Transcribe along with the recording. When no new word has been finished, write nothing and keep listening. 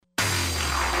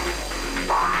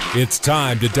It's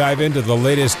time to dive into the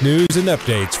latest news and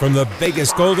updates from the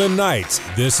Vegas Golden Knights.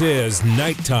 This is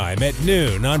Nighttime at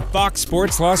Noon on Fox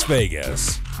Sports Las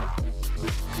Vegas.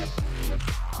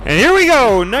 And here we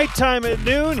go, Nighttime at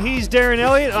Noon. He's Darren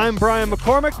Elliott. I'm Brian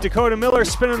McCormick. Dakota Miller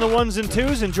spinning the ones and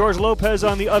twos, and George Lopez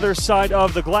on the other side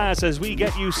of the glass as we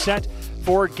get you set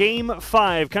for Game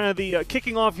 5, kind of the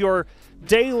kicking off your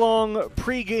day-long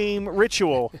pregame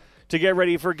ritual to get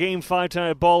ready for Game 5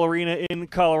 tonight at Ball Arena in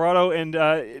Colorado. And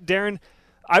Darren,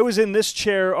 I was in this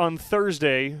chair on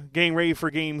Thursday getting ready for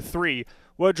Game 3.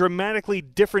 What a dramatically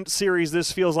different series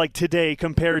this feels like today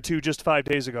compared to just 5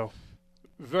 days ago.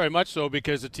 Very much so,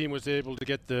 because the team was able to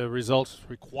get the results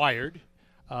required.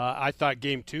 I thought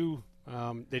Game 2,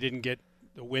 they didn't get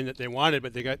the win that they wanted,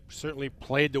 but they certainly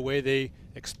played the way they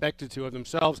expected to of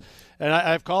themselves. And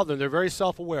I've called them. They're very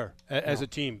self-aware as a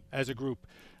team, as a group.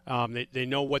 They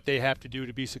know what they have to do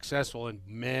to be successful, and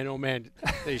man, oh man,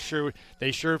 they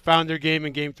sure found their game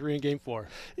in Game 3 and Game 4.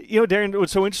 You know, Darren,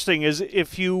 what's so interesting is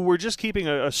if you were just keeping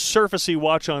a surfacey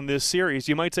watch on this series,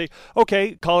 you might say,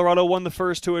 okay, Colorado won the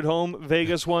first 2 at home,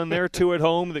 Vegas won their 2 at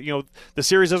home. You know, the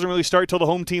series doesn't really start till the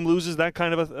home team loses, that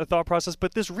kind of a thought process.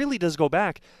 But this really does go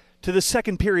back to the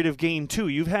second period of Game 2.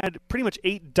 You've had pretty much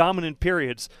 8 dominant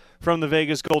periods from the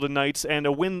Vegas Golden Knights and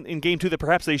a win in Game 2 that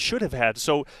perhaps they should have had.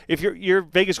 So if you're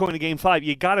Vegas going to Game 5,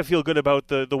 you got to feel good about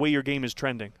the way your game is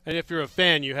trending. And if you're a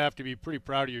fan, you have to be pretty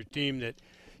proud of your team that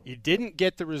you didn't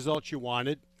get the results you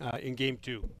wanted in Game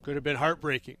 2. Could have been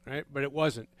heartbreaking, right? But it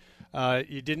wasn't.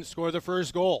 You didn't score the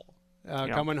first goal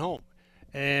coming home.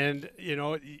 And, you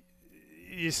know,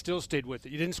 you still stayed with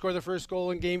it. You didn't score the first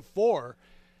goal in Game 4,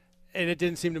 and it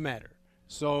didn't seem to matter.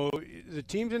 So the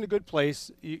team's in a good place.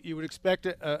 You would expect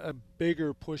a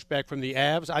bigger pushback from the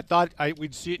Avs. I thought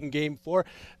we'd see it in Game 4.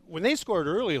 When they scored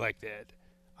early like that,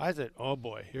 I thought, oh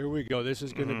boy, here we go. This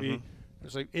is going to be –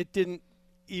 it's like it didn't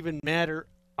even matter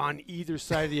on either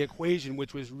side of the equation,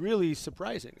 which was really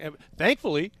surprising. And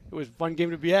thankfully, it was a fun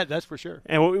game to be at, that's for sure.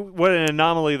 And what an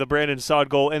anomaly the Brandon Saad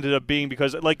goal ended up being,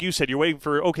 because, like you said, you're waiting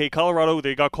for, okay, Colorado,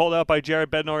 they got called out by Jared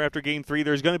Bednar after Game 3.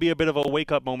 There's going to be a bit of a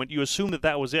wake-up moment. You assume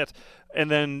that was it. And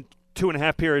then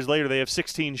 2.5 periods later, they have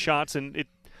 16 shots, and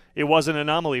it was an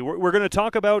anomaly. We're going to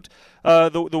talk about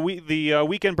the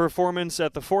weekend performance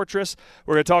at the Fortress.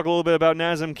 We're going to talk a little bit about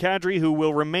Nazem Kadri, who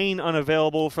will remain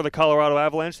unavailable for the Colorado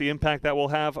Avalanche, the impact that will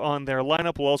have on their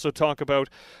lineup. We'll also talk about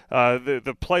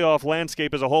the playoff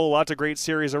landscape as a whole. Lots of great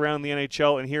series around the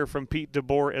NHL, and hear from Pete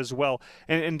DeBoer as well.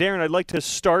 And Darren, I'd like to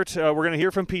start. We're going to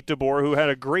hear from Pete DeBoer, who had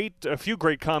a few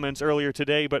great comments earlier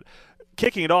today. But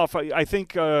kicking it off, I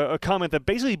think a comment that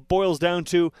basically boils down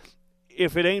to,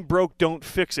 if it ain't broke, don't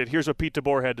fix it. Here's what Pete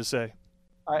DeBoer had to say.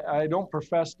 I don't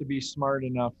profess to be smart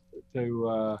enough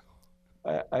to.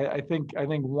 I think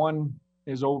one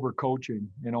is overcoaching.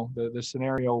 You know, the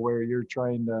scenario where you're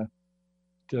trying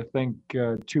to think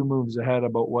 2 moves ahead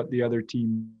about what the other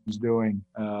team is doing.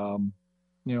 You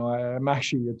know, I'm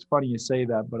actually. It's funny you say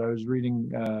that, but I was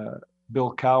reading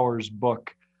Bill Cowher's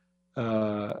book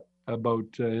about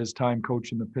his time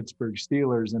coaching the Pittsburgh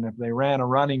Steelers, and if they ran a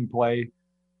running play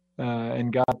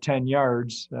and got 10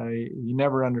 yards. He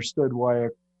never understood why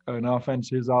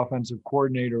his offensive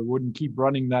coordinator wouldn't keep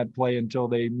running that play until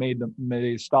they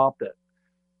stopped it.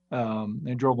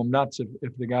 It drove him nuts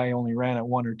if the guy only ran it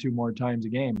 1 or 2 more times a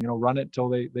game. You know, run it till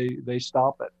they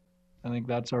stop it. I think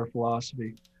that's our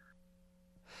philosophy.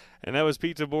 And that was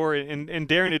Pete DeBoer. And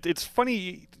Darren, it's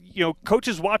funny, you know,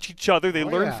 coaches watch each other. They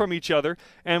learn from each other.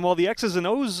 And while the X's and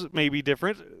O's may be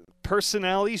different,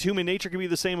 personalities, human nature can be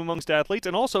the same amongst athletes,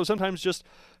 and also sometimes just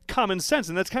common sense.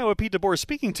 And that's kind of what Pete DeBoer is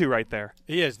speaking to right there.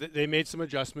 He is. They made some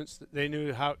adjustments. They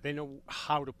know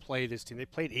how to play this team. They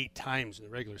played 8 times in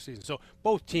the regular season. So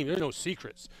both teams, there's no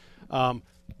secrets.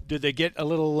 Did they get a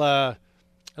little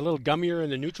gummier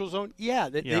in the neutral zone? Yeah,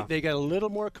 they got a little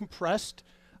more compressed.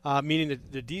 Meaning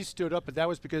that the D stood up, but that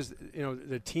was because, you know,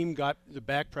 the team got the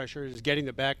back pressure, is getting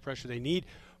the back pressure they need,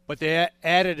 but they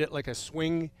added it like a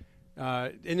swing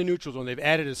in the neutral zone. They've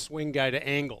added a swing guy to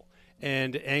angle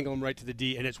him right to the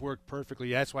D, and it's worked perfectly.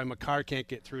 That's why Makar can't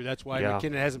get through. That's why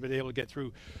McKinnon hasn't been able to get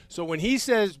through. So when he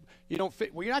says you're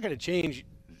not going to change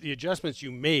the adjustments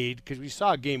you made, because we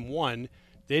saw Game 1,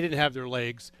 they didn't have their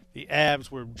legs. The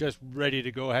Avs were just ready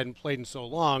to go, hadn't played in so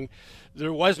long.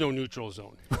 There was no neutral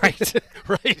zone, right?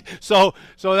 Right. So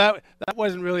that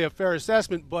wasn't really a fair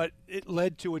assessment, but it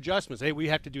led to adjustments. Hey, we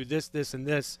have to do this, this, and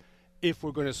this if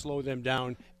we're going to slow them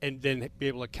down and then be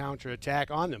able to counterattack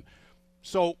on them.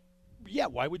 So, yeah,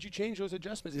 why would you change those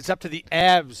adjustments? It's up to the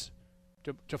Avs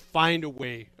to find a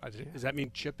way. Does that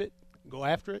mean chip it? go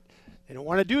after it. They don't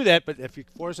want to do that, but if you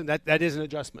force them, that is an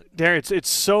adjustment. Darren, it's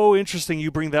so interesting you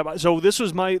bring that up. So this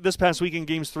past weekend,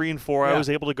 games 3 and 4, I was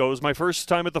able to go. It was my first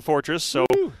time at the Fortress. So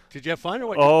Woo! Did you have fun or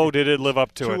what? Oh, did it live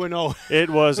up to 2-0. It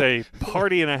was a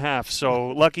party and a half. So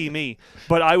lucky me.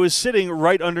 But I was sitting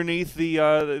right underneath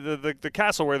the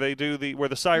castle where they do where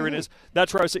the siren is.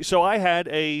 That's where I was sitting. So I had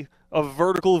a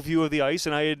vertical view of the ice,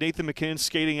 and I had Nathan MacKinnon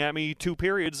skating at me 2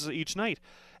 periods each night,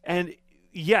 and.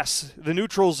 Yes, the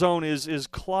neutral zone is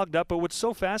clogged up, but what's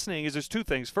so fascinating is there's 2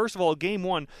 things. First of all, game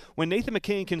 1, when Nathan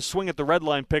MacKinnon can swing at the red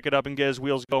line, pick it up, and get his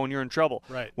wheels going, you're in trouble.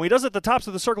 Right. When he does it at the tops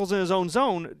of the circles in his own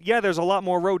zone, there's a lot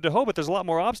more road to hoe, but there's a lot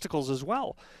more obstacles as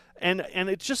well. And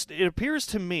it appears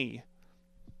to me,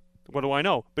 what do I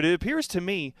know? But it appears to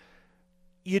me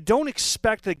you don't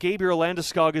expect that Gabriel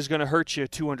Landeskog is going to hurt you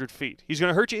 200 feet. He's going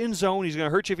to hurt you in zone. He's going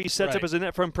to hurt you if he sets up as a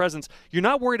net front presence. You're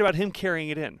not worried about him carrying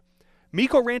it in.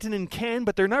 Mikko Rantanen can,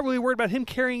 but they're not really worried about him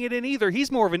carrying it in either.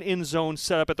 He's more of an in-zone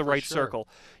setup at the right circle.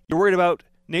 You're worried about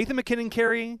Nathan MacKinnon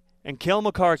carrying and Cale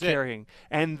Makar carrying.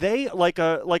 And they, like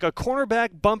a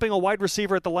cornerback bumping a wide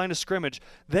receiver at the line of scrimmage,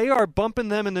 they are bumping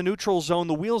them in the neutral zone.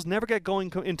 The wheels never get going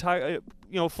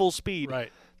full speed.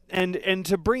 Right. And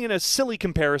to bring in a silly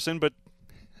comparison, but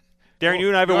Darren, you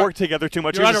and I haven't worked together too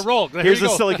much. You're on a roll. Here's a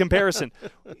silly comparison.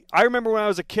 I remember when I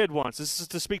was a kid once. This is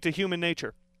to speak to human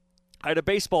nature. I had a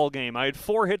baseball game. I had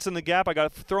 4 hits in the gap. I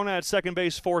got thrown out at second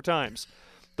base 4 times.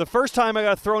 The first time I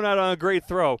got thrown out on a great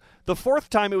throw. The 4th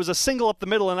time it was a single up the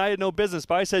middle and I had no business.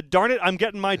 But I said, darn it, I'm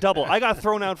getting my double. I got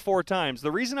thrown out 4 times.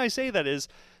 The reason I say that is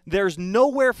there's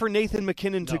nowhere for Nathan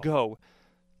MacKinnon to go.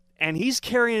 And he's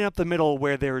carrying up the middle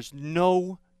where there's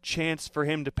no chance for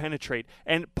him to penetrate.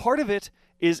 And part of it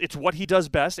is it's what he does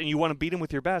best, and you want to beat him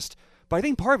with your best. But I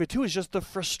think part of it, too, is just the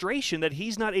frustration that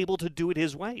he's not able to do it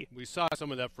his way. We saw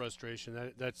some of that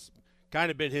frustration. That's kind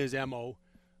of been his MO.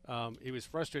 He was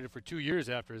frustrated for 2 years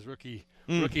after his rookie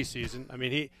season. I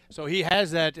mean, he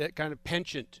has that kind of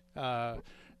penchant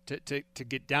to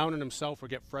get down on himself or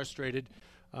get frustrated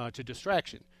to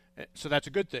distraction. So that's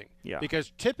a good thing. Yeah.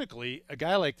 Because typically a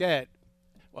guy like that,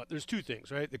 well, there's 2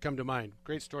 things, right, that come to mind.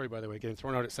 Great story, by the way, getting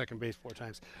thrown out at second base 4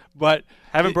 times. But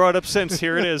haven't brought it up since.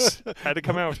 Here it is. Had to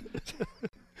come out.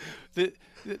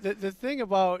 The thing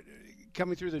about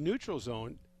coming through the neutral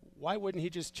zone, why wouldn't he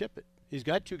just chip it? He's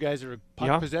got 2 guys that are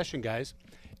puck possession guys.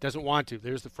 Doesn't want to.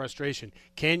 There's the frustration.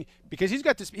 Because he's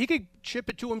got this. He could chip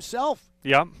it to himself.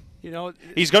 Yeah. You know,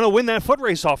 he's going to win that foot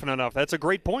race often enough. That's a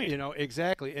great point. You know,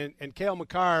 exactly. And Cale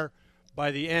Makar,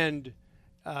 by the end,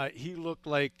 he looked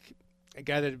like a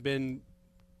guy that had been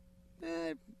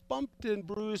bumped and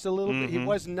bruised a little bit. He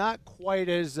was not quite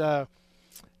as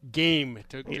game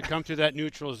to come through that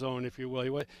neutral zone, if you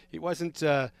will. He wasn't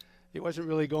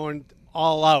really going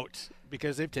all out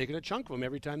because they've taken a chunk of him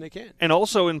every time they can. And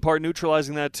also, in part,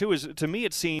 neutralizing that too is, to me,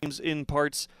 it seems in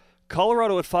parts,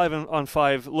 Colorado at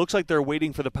 5-on-5 looks like they're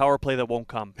waiting for the power play that won't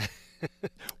come.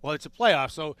 Well, it's a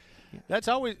playoff, so that's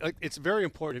always it's very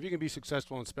important. If you can be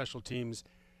successful in special teams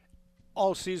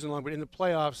all season long, but in the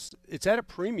playoffs, it's at a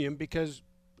premium because,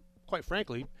 quite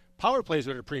frankly, power plays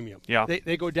are at a premium. Yeah.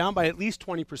 They go down by at least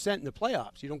 20% in the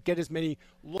playoffs. You don't get as many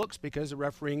looks because the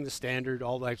refereeing, the standard,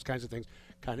 all those kinds of things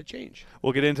kind of change.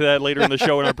 We'll get into that later in the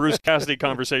show in our Bruce Cassidy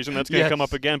conversation. That's going to come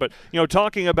up again. But,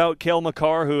 talking about Cale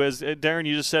Makar, who, as Darren,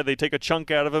 you just said, they take a chunk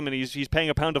out of him, and he's paying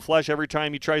a pound of flesh every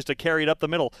time he tries to carry it up the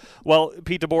middle. Well,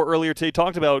 Pete DeBoer earlier today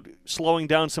talked about slowing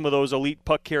down some of those elite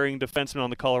puck-carrying defensemen on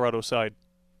the Colorado side.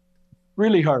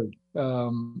 Really hard.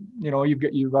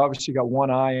 You've obviously got one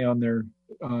eye on their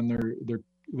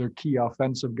key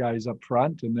offensive guys up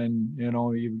front, and then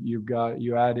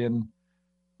you add in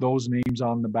those names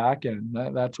on the back end.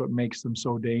 That's what makes them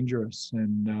so dangerous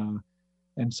and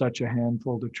such a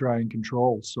handful to try and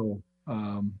control. So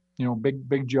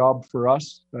big job for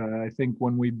us. I think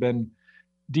when we've been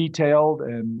detailed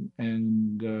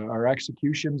and our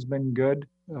execution's been good,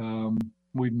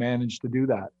 we've managed to do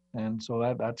that. And so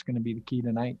that's going to be the key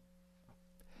tonight.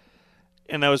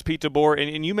 And that was Pete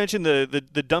DeBoer. And you mentioned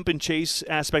the dump and chase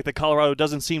aspect that Colorado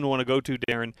doesn't seem to want to go to,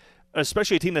 Darren,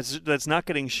 especially a team that's not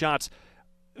getting shots.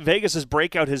 Vegas's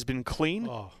breakout has been clean.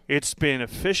 Oh. It's been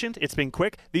efficient. It's been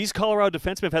quick. These Colorado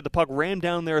defensemen have had the puck rammed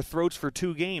down their throats for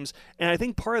 2 games. And I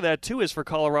think part of that, too, is for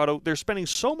Colorado, they're spending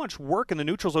so much work in the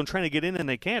neutral zone trying to get in and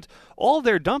they can't. All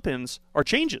their dump-ins are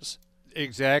changes.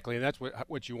 Exactly, and that's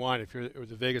what you want if you're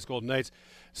the Vegas Golden Knights.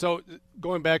 So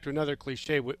going back to another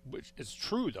cliche, which is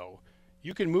true, though,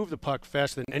 you can move the puck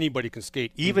faster than anybody can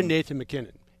skate, even Nathan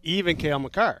MacKinnon, even Cale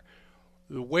Makar.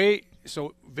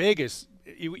 So Vegas,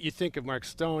 you think of Mark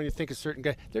Stone, you think of certain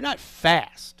guys, they're not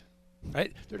fast,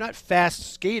 right? They're not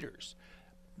fast skaters.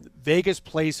 Vegas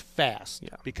plays fast Yeah.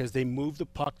 because they move the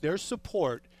puck. Their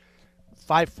support,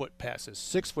 5-foot passes,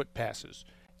 6-foot passes,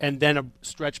 and then a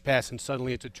stretch pass, and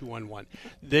suddenly it's a 2-on-1.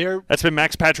 That's been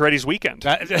Max Pacioretty's weekend.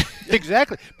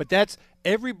 Exactly. But that's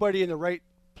everybody in the right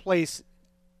place.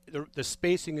 The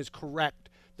spacing is correct.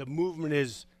 The movement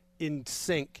is in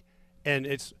sync, and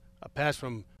it's a pass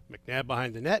from McNabb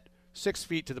behind the net, 6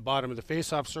 feet to the bottom of the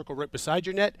faceoff circle right beside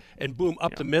your net, and boom,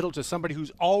 up the middle to somebody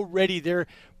who's already there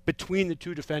between the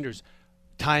two defenders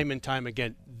time and time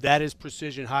again. That is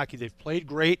precision hockey. They've played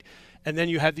great. And then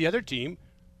you have the other team,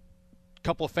 a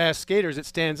couple of fast skaters. It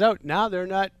stands out. Now they're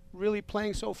not really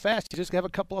playing so fast. You just have a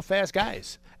couple of fast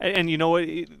guys. And you know what?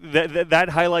 That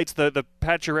highlights the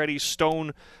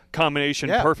Pacioretty-Stone combination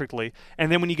perfectly.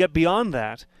 And then when you get beyond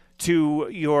that, to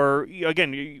your,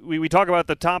 again, we talk about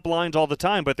the top lines all the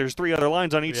time, but there's 3 other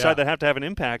lines on each side that have to have an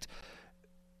impact.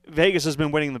 Vegas has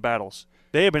been winning the battles.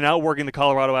 They have been outworking the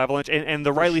Colorado Avalanche, and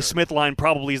the Riley Smith line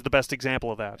probably is the best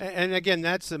example of that. And again,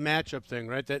 that's a matchup thing,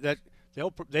 right? That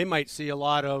they might see a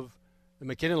lot of the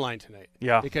McKinnon line tonight.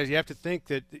 Yeah. Because you have to think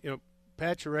that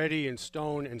Pacioretty and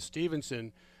Stone and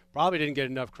Stevenson probably didn't get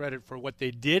enough credit for what they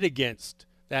did against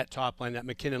that top line, that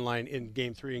McKinnon line in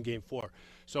Game 3 and Game 4.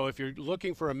 So if you're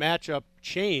looking for a matchup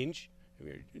change,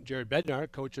 Jared Bednar,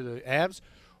 coach of the Avs,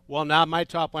 well, now my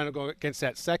top line will go against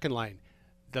that second line.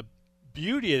 The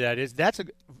beauty of that is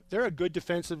they're a good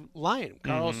defensive line.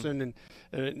 Carlson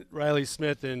and Riley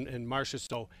Smith and Marcia.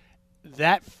 So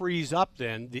that frees up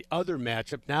then the other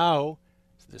matchup. Now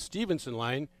the Stevenson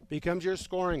line becomes your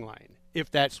scoring line, if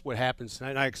that's what happens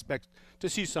tonight. I expect to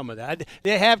see some of that.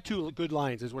 They have 2 good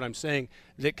lines, is what I'm saying,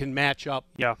 that can match up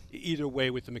either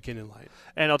way with the McKinnon line.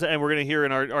 And and we're going to hear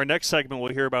in our next segment,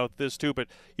 we'll hear about this too, but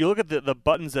you look at the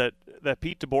buttons that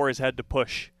Pete DeBoer has had to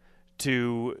push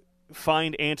to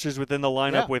find answers within the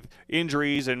lineup with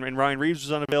injuries, and Ryan Reeves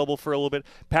was unavailable for a little bit.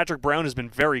 Patrick Brown has been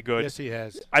very good. Yes, he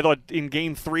has. I thought in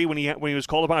Game 3 when he was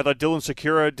called upon, I thought Dylan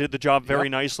Secura did the job very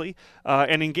nicely.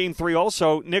 And in Game 3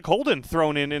 also, Nick Holden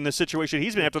thrown in the situation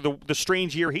he's been after the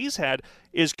strange year he's had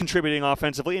is contributing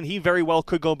offensively, and he very well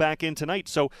could go back in tonight.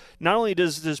 So not only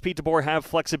does Pete DeBoer have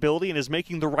flexibility and is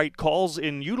making the right calls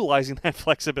in utilizing that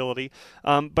flexibility,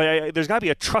 but there's got to be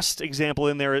a trust example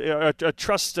in there, a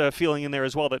trust feeling in there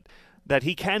as well that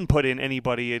he can put in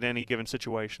anybody in any given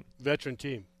situation. Veteran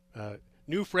team.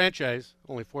 New franchise,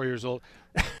 only 4 years old,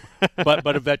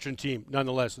 but a veteran team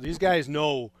nonetheless. So these guys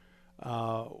know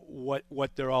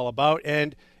what they're all about,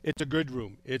 and it's a good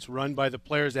room. It's run by the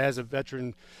players as a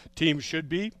veteran team should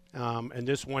be, and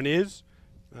this one is.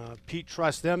 Pete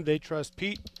trusts them, they trust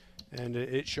Pete, and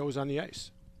it shows on the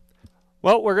ice.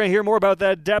 Well, we're going to hear more about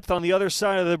that depth on the other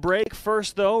side of the break.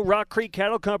 First, though, Rock Creek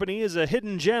Cattle Company is a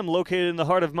hidden gem located in the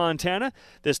heart of Montana.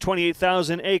 This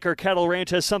 28,000-acre cattle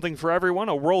ranch has something for everyone: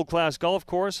 a world-class golf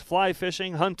course, fly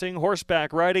fishing, hunting,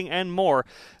 horseback riding, and more.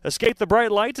 Escape the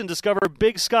bright lights and discover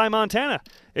Big Sky, Montana.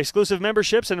 Exclusive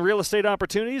memberships and real estate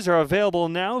opportunities are available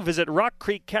now. Visit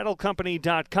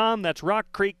rockcreekcattlecompany.com. That's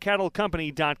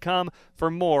rockcreekcattlecompany.com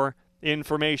for more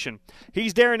information.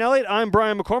 He's Darren Elliott. I'm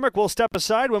Brian McCormick. We'll step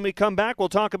aside. When we come back, we'll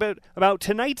talk about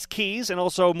tonight's keys and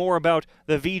also more about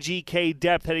the VGK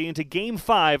depth heading into Game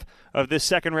 5 of this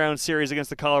second-round series against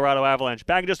the Colorado Avalanche.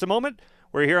 Back in just a moment.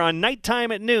 We're here on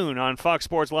Nighttime at Noon on Fox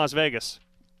Sports Las Vegas.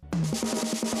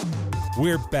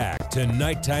 We're back to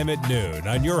Nighttime at Noon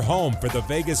on your home for the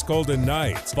Vegas Golden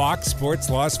Knights, Fox Sports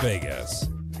Las Vegas.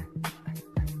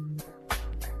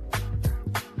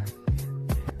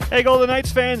 Hey Golden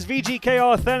Knights fans, VGK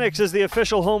Authentics is the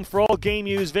official home for all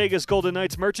game-used Vegas Golden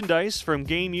Knights merchandise, from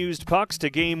game-used pucks to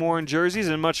game-worn jerseys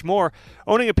and much more.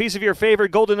 Owning a piece of your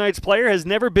favorite Golden Knights player has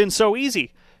never been so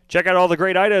easy. Check out all the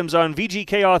great items on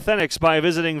VGK Authentics by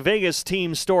visiting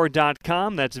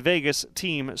VegasTeamStore.com. That's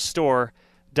VegasTeamStore.com.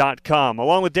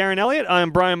 Along with Darren Elliott,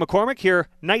 I'm Brian McCormick here,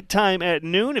 Nighttime at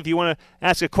Noon. If you want to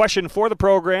ask a question for the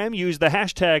program, use the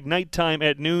hashtag Nighttime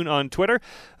at Noon on Twitter.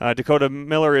 Dakota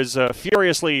Miller is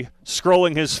furiously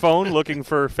scrolling his phone looking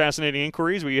for fascinating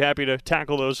inquiries. We'd be happy to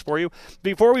tackle those for you.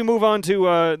 Before we move on to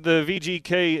the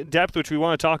VGK depth, which we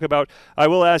want to talk about, I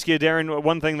will ask you, Darren,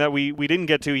 one thing that we didn't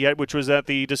get to yet, which was that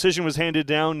the decision was handed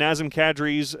down. Nazem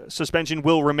Kadri's suspension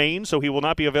will remain, so he will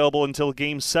not be available until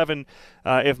Game 7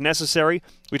 if necessary.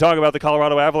 We talk about the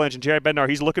Colorado Avalanche and Jared Bednar.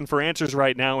 He's looking for answers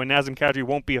right now, and Nazem Kadri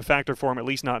won't be a factor for him, at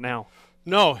least not now.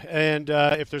 No, and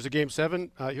if there's a Game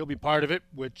 7, he'll be part of it,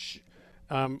 which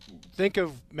think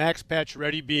of Max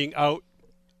Pacioretty being out,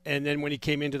 and then when he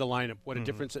came into the lineup, what a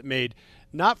difference it made.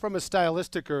 Not from a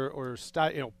stylistic or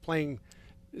playing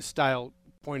style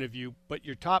point of view, but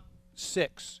your top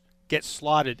 6 get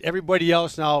slotted. Everybody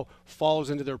else now falls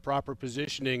into their proper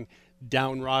positioning.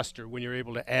 down roster when you're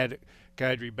able to add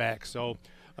Kadri back. So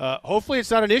hopefully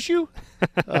it's not an issue.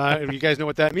 If you guys know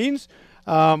what that means.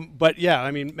 But yeah,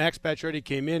 I mean, Max Pacioretty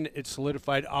came in. It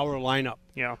solidified our lineup.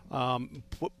 Yeah.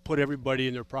 Put everybody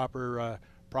in their proper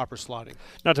slotting.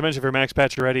 Not to mention for Max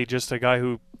Pacioretty, just a guy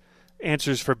who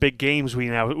answers for big games. We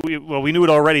knew it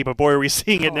already, but boy, are we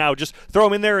seeing it now. Just throw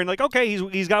him in there and like, okay,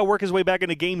 he's got to work his way back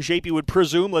into game shape, you would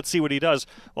presume. Let's see what he does.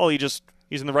 Well, he's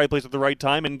in the right place at the right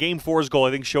time, and Game 4's goal,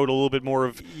 I think, showed a little bit more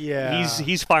of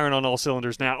he's firing on all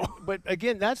cylinders now. But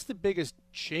again, that's the biggest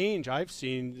change I've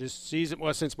seen this season.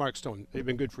 Well, since Mark Stone, they've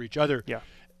been good for each other. Yeah,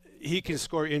 he can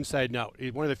score inside and out.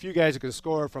 He's one of the few guys that can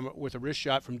score with a wrist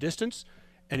shot from distance.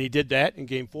 And he did that in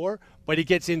Game 4, but he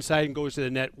gets inside and goes to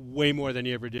the net way more than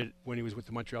he ever did when he was with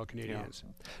the Montreal Canadiens.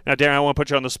 Yeah. Now, Darren, I want to put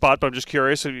you on the spot, but I'm just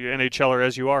curious, NHLer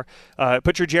as you are,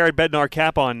 put your Jared Bednar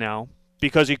cap on now,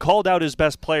 because he called out his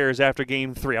best players after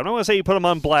Game 3. I don't want to say he put them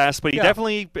on blast, but he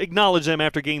definitely acknowledged them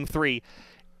after Game 3.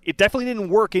 It definitely didn't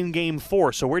work in Game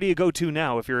 4. So where do you go to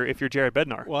now if you're Jared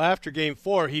Bednar? Well, after Game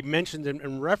 4, he mentioned them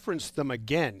and referenced them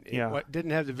again. Yeah. It didn't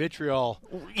have the vitriol.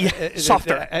 Yeah,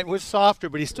 softer. It was softer,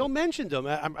 but he still mentioned them.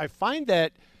 I find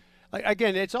that, like,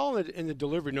 again, it's all in the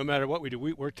delivery. No matter what we do,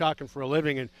 we're talking for a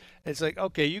living, and it's like,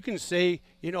 okay, you can say,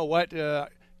 you know what,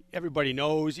 everybody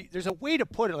knows. There's a way to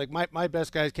put it. Like my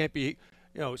best guys can't be,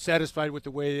 satisfied with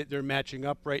the way that they're matching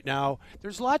up right now.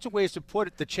 There's lots of ways to put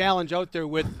it. The challenge out there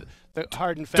with the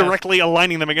hard and fast. Directly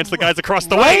aligning them against the guys across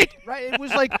the way. Right. It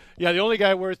was like, the only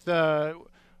guy worth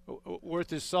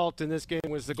his salt in this game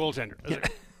was the goaltender.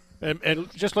 Yeah. And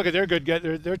just look at their good guys,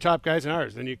 their top guys and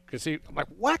ours. And you can see, I'm like,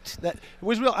 what? That it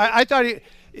was real. I thought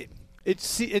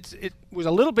it was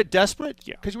a little bit desperate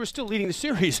because you were still leading the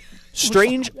series.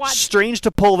 Strange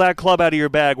to pull that club out of your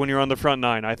bag when you're on the front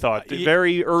nine, I thought.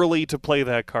 Very early to play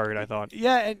that card, I thought.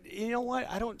 Yeah, and you know what?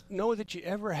 I don't know that you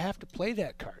ever have to play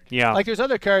that card. Yeah. Like there's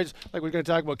other cards, like we're going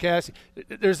to talk about Cassie.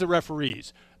 There's the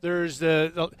referees. There's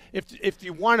if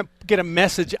you want to get a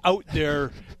message out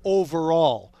there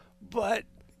overall. But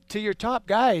to your top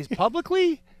guys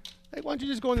publicly, why don't you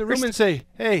just go in the room and say,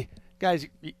 hey, guys,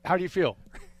 how do you feel?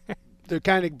 They're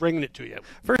kind of bringing it to you.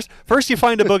 First you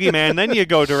find a boogeyman, then you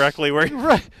go directly where.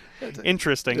 Right.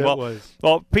 Interesting.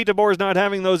 Well, Pete DeBoer is not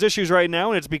having those issues right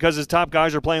now, and it's because his top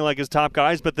guys are playing like his top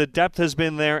guys, but the depth has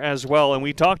been there as well. And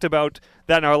we talked about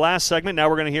that in our last segment. Now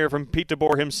we're going to hear from Pete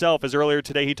DeBoer himself, as earlier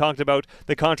today he talked about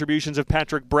the contributions of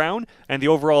Patrick Brown and the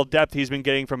overall depth he's been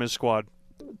getting from his squad.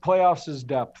 Playoffs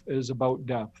is about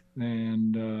depth,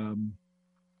 and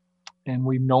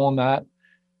we've known that.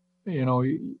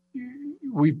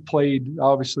 We've played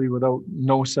obviously without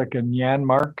Nosek and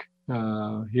Janmark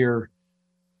here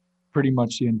pretty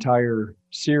much the entire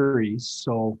series.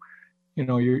 So,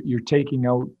 you're taking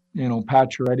out,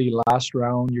 Pacioretty last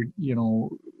round.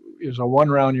 Is a one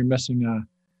round you're missing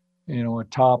a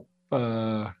top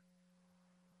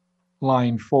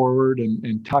line forward,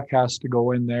 and Tuck has to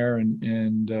go in there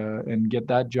and get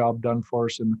that job done for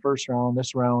us in the first round.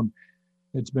 This round,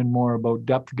 it's been more about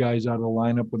depth guys out of the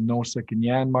lineup with Nosek and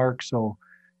Janmark. So,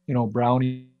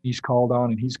 Brownie he's called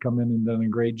on and he's come in and done a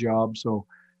great job. So,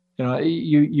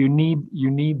 you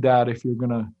need that if you're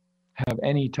going to have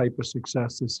any type of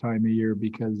success this time of year,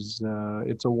 because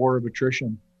it's a war of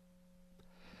attrition.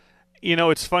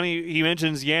 It's funny, he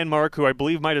mentions Janmark, who I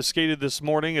believe might have skated this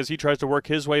morning as he tries to work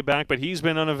his way back, but he's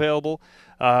been unavailable.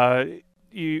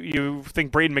 You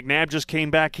think Braden McNabb just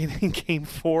came back in Game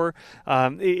 4,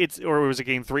 or it was a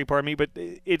Game 3, pardon me, but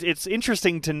it's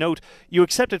interesting to note, you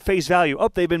accept at face value,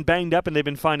 they've been banged up and they've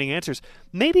been finding answers.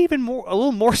 Maybe even a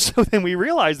little more so than we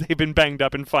realize they've been banged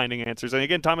up and finding answers. And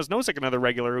again, Thomas Nosek, another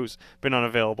regular who's been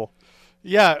unavailable.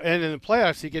 Yeah, and in the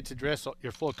playoffs, you get to dress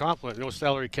your full complement, no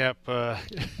salary cap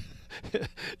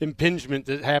impingement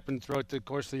that happened throughout the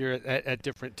course of the year at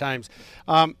different times.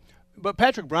 But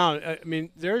Patrick Brown,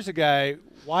 there's a guy,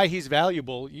 why he's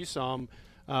valuable. You saw him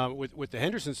with the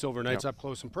Henderson Silver Knights up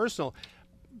close and personal.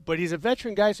 But he's a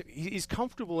veteran guy. So he's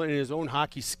comfortable in his own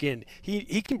hockey skin.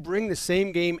 He can bring the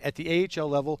same game at the AHL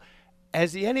level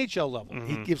as the NHL level. Mm-hmm.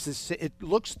 He gives it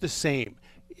looks the same.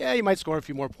 Yeah, he might score a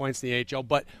few more points in the AHL,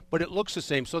 but it looks the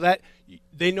same. So that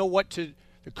they know what to.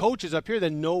 The coaches up here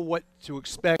then know what to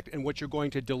expect and what you're going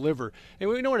to deliver. And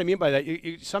we know what I mean by that.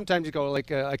 You sometimes you go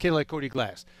like a kid like Cody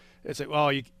Glass. It's like,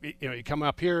 well, you come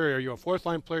up here, are you a fourth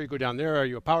line player? You go down there, are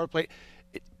you a power play?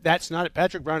 That's not it.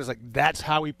 Patrick Brown is like, that's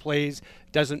how he plays.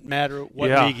 Doesn't matter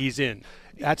what league he's in.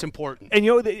 That's important. And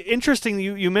interesting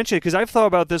you mentioned it, because I've thought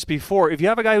about this before. If you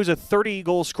have a guy who's a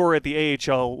 30-goal scorer at the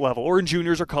AHL level or in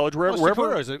juniors or college,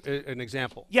 wherever is an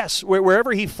example. Yes,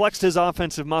 wherever he flexed his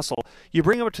offensive muscle, you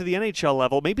bring him up to the NHL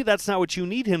level. Maybe that's not what you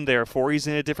need him there for. He's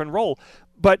in a different role.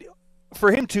 But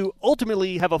for him to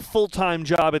ultimately have a full-time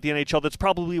job at the NHL, that's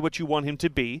probably what you want him to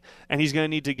be, and he's going to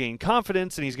need to gain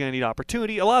confidence, and he's going to need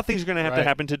opportunity. A lot of things are going to have to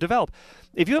happen to develop.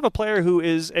 If you have a player who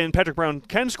is, and Patrick Brown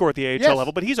can score at the AHL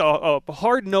level, but he's a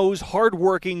hard-nosed,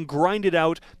 hard-working,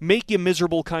 grinded-out,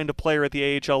 make-you-miserable kind of player at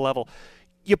the AHL level,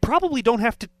 you probably don't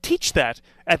have to teach that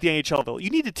at the NHL level. You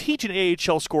need to teach an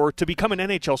AHL scorer to become an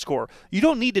NHL scorer. You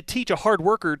don't need to teach a hard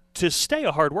worker to stay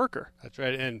a hard worker. That's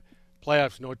right, and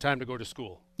playoffs, no time to go to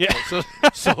school. Yeah.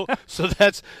 So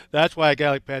that's why a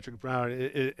guy like Patrick Brown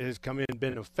has come in,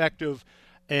 been effective,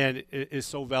 and is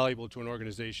so valuable to an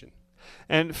organization.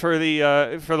 And for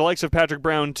the likes of Patrick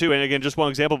Brown too, and again, just one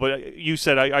example, but you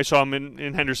said I saw him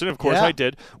in Henderson. Of course, I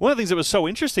did. One of the things that was so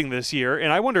interesting this year,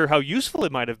 and I wonder how useful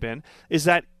it might have been, is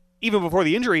that even before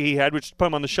the injury he had, which put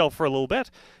him on the shelf for a little bit,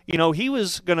 he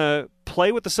was going to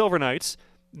play with the Silver Knights.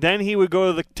 Then he would go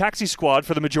to the taxi squad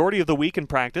for the majority of the week in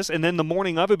practice, and then the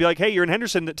morning of, it'd be like, hey, you're in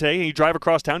Henderson today, and he'd drive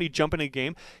across town, he'd jump in a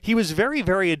game. He was very,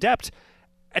 very adept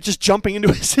at just jumping into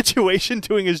a situation,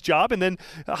 doing his job, and then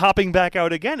hopping back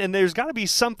out again. And there's got to be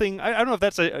something, I don't know if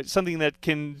that's something that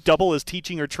can double as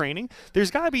teaching or training. There's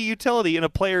got to be utility in a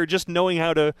player just knowing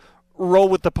how to roll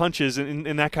with the punches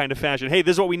in that kind of fashion. Hey,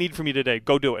 this is what we need from you today.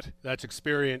 Go do it. That's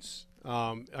experience.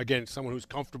 Again, someone who's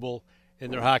comfortable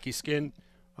in their hockey skin.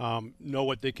 Know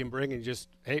what they can bring, and just,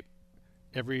 hey,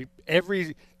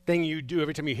 everything you do,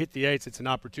 every time you hit the ice, it's an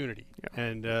opportunity. Yeah.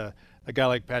 And a guy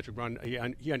like Patrick Brown,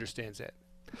 he understands that.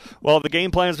 Well, the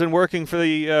game plan's been working for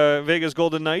the Vegas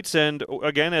Golden Knights, and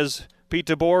again, as Pete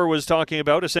DeBoer was talking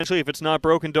about, essentially, if it's not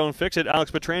broken, don't fix it. Alex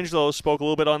Pietrangelo spoke a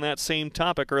little bit on that same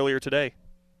topic earlier today.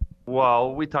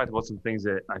 Well, we talked about some things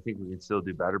that I think we can still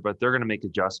do better, but they're going to make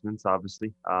adjustments,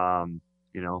 obviously.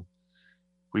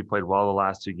 We played well the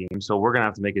last two games, so we're going to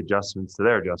have to make adjustments to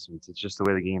their adjustments. It's just the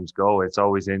way the games go. It's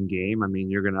always in game. I mean,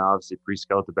 you're going to obviously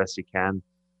pre-scout the best you can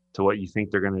to what you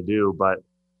think they're going to do, but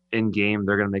in game,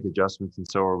 they're going to make adjustments, and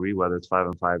so are we, whether it's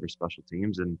 5-on-5 or special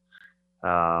teams. And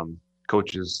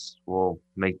coaches will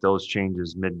make those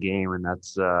changes mid-game, and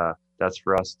that's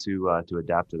for us to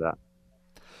adapt to that.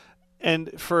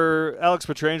 And for Alex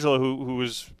Pietrangelo, who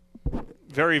was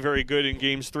very, very good in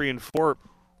games 3 and 4,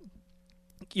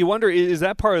 you wonder, is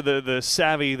that part of the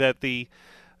savvy that the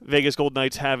Vegas Golden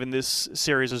Knights have in this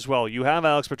series as well? You have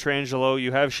Alex Pietrangelo,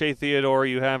 you have Shea Theodore,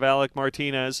 you have Alec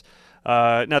Martinez.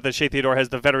 Not that Shea Theodore has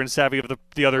the veteran savvy of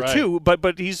the other two,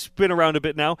 but he's been around a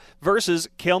bit now, versus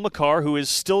Cale Makar, who is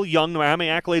still young. No matter how many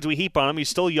accolades we heap on him, he's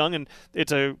still young, and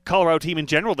it's a Colorado team in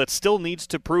general that still needs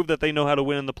to prove that they know how to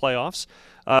win in the playoffs.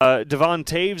 Devon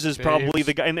Taves is probably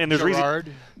the guy, and there's Gerard.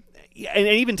 reason. And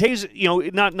even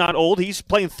Taves, not old. He's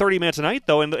playing 30 minutes a night,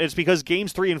 though, and it's because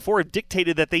games 3 and 4 have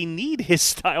dictated that they need his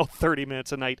style 30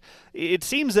 minutes a night. It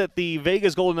seems that the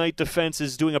Vegas Golden Knight defense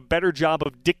is doing a better job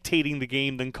of dictating the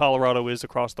game than Colorado is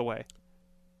across the way.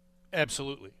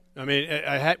 Absolutely. I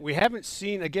mean, we haven't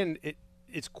seen, again,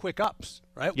 it's quick ups,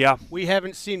 right? Yeah. We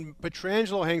haven't seen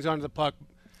Pietrangelo hangs onto the puck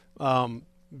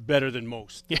better than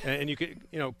most. Yeah. And you could,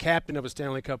 captain of a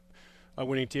Stanley Cup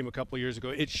winning team a couple of years ago,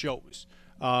 it shows.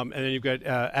 And then you've got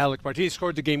Alec Martinez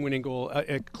scored the game-winning goal,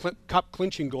 a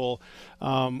cup-clinching goal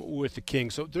with the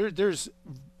Kings. So there's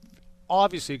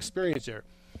obviously experience there.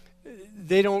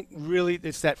 They don't really –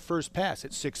 it's that first pass.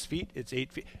 It's 6 feet. It's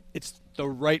 8 feet. It's the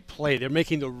right play. They're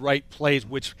making the right plays,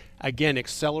 which, again,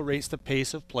 accelerates the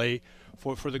pace of play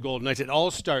for the Golden Knights. It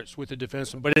all starts with the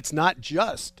defenseman, but it's not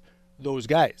just those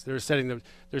guys. They're setting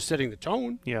the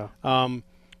tone. Yeah.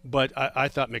 But I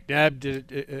thought McNabb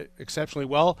did it exceptionally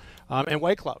well, and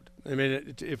Whitecloud. I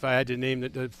mean, if I had to name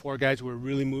the 4 guys who were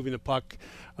really moving the puck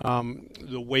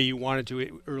the way you wanted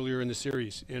to earlier in the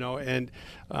series, and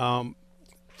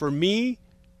for me,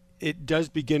 it does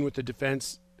begin with the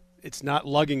defense. It's not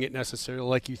lugging it necessarily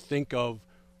like you think of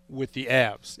with the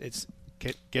Avs. It's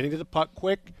getting to the puck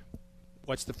quick.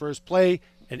 What's the first play,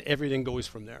 and everything goes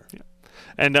from there. Yeah.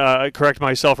 And correct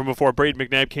myself from before, Braden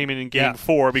McNabb came in Game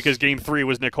 4 because Game 3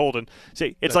 was Nick Holden.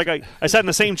 See, it's like I sat in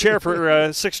the same chair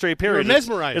for 6 straight periods. You're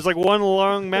mesmerized. It's like one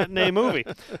long matinee movie.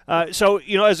 So,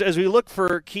 as we look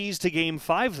for keys to Game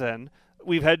 5 then,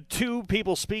 we've had 2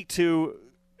 people speak to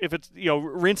if it's,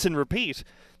 rinse and repeat.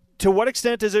 To what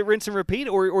extent is it rinse and repeat?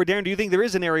 Or Darren, do you think there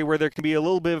is an area where there can be a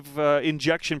little bit of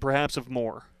injection perhaps of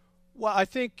more? Well, I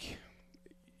think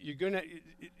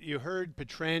you heard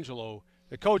Pietrangelo.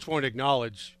 The coach won't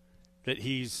acknowledge that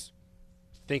he's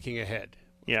thinking ahead.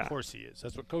 Yeah. Of course he is.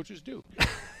 That's what coaches do.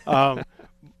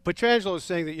 Pietrangelo is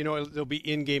saying that, there'll be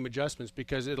in-game adjustments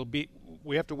because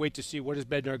we have to wait to see what is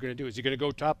Bednar going to do. Is he going to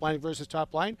go top line versus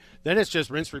top line? Then it's just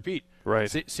rinse, repeat.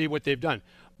 Right. See what they've done.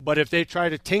 But if they try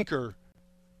to tinker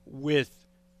with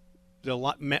the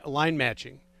line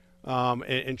matching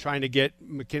and trying to get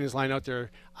McKinnon's line out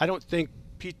there. I don't think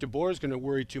Pete DeBoer is going to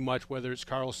worry too much whether it's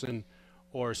Carlson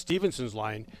or Stevenson's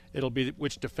line. It'll be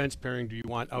which defense pairing do you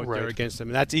want out there against them,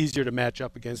 and that's easier to match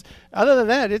up against. Other than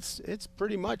that, it's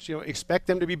pretty much expect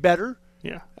them to be better.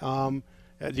 Yeah. So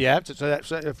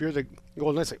if you're the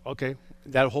Golden Knights, like, okay,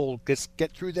 that whole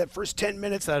get through that first 10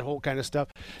 minutes, that whole kind of stuff.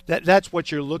 That's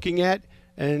what you're looking at.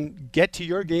 And get to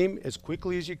your game as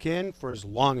quickly as you can for as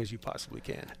long as you possibly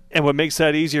can. And what makes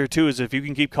that easier, too, is if you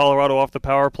can keep Colorado off the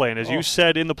power play. And as you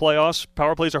said in the playoffs,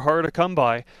 power plays are harder to come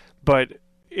by. But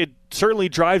it certainly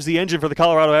drives the engine for the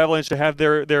Colorado Avalanche to have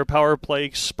their power play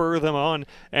spur them on.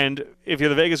 And if you're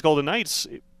the Vegas Golden Knights,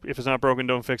 if it's not broken,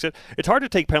 don't fix it. It's hard to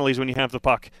take penalties when you have the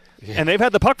puck. Yeah. And they've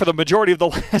had the puck for the majority of the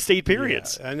last 8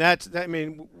 periods. Yeah. And I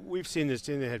mean, we've seen this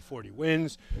team. They had 40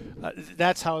 wins.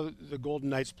 That's how the Golden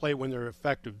Knights play when they're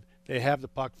effective. They have the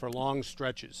puck for long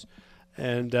stretches.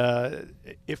 And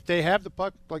if they have the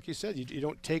puck, like you said, you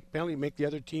don't take penalty, you make the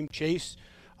other team chase.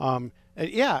 Most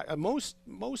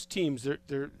teams,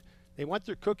 they want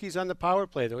their cookies on the power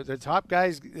play. The top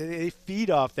guys, they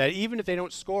feed off that. Even if they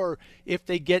don't score, if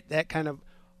they get that kind of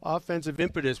offensive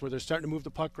impetus where they're starting to move the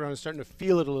puck around and starting to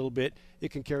feel it a little bit, it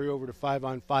can carry over to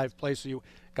 5-on-5 play. So you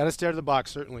got to stay out of the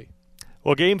box, certainly.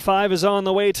 Well, Game 5 is on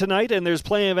the way tonight, and there's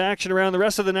plenty of action around the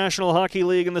rest of the National Hockey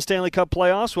League and the Stanley Cup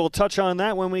playoffs. We'll touch on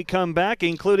that when we come back,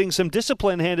 including some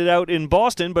discipline handed out in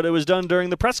Boston, but it was done during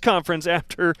the press conference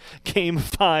after Game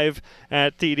 5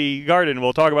 at TD Garden.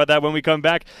 We'll talk about that when we come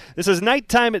back. This is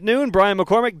Nighttime at Noon. Brian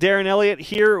McCormick, Darren Elliott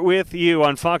here with you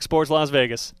on Fox Sports Las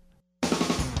Vegas.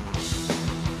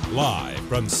 Live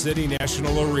from City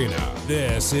National Arena,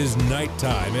 this is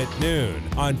Nighttime at Noon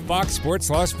on Fox Sports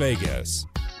Las Vegas.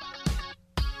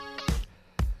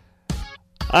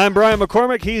 I'm Brian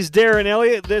McCormick. He's Darren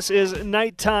Elliott. This is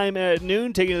Nighttime at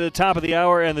Noon, taking you to the top of the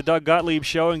hour and the Doug Gottlieb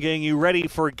Show and getting you ready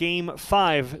for Game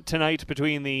 5 tonight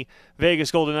between the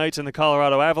Vegas Golden Knights and the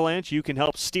Colorado Avalanche. You can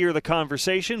help steer the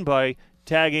conversation by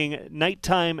tagging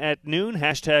Nighttime at Noon,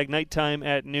 hashtag Nighttime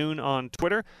at Noon on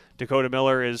Twitter. Dakota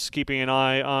Miller is keeping an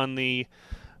eye on the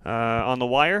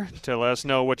wire to let us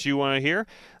know what you want to hear.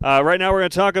 Right now we're going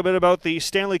to talk a bit about the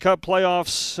Stanley Cup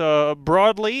playoffs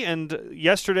broadly. And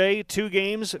yesterday, 2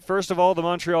 games. First of all, the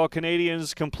Montreal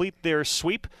Canadiens complete their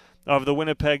sweep of the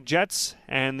Winnipeg Jets,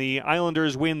 and the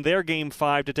Islanders win their Game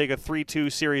 5 to take a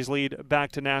 3-2 series lead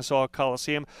back to Nassau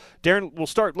Coliseum. Darren,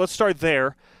 let's start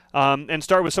there. And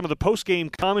start with some of the post-game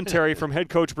commentary from head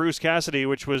coach Bruce Cassidy,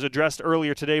 which was addressed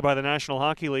earlier today by the National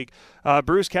Hockey League.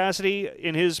 Bruce Cassidy,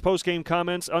 in his post-game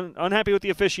comments, unhappy with the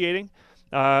officiating,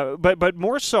 but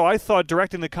more so, I thought,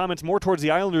 directing the comments more towards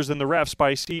the Islanders than the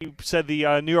refs. He said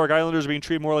the New York Islanders are being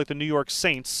treated more like the New York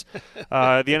Saints.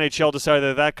 The NHL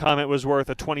decided that comment was worth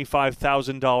a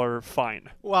 $25,000 fine.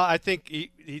 Well, I think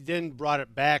he then brought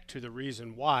it back to the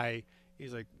reason why.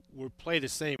 He's like, we're played the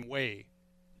same way.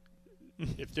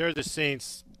 If they're the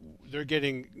Saints, they're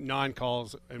getting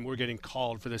non-calls, and we're getting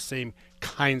called for the same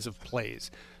kinds of plays.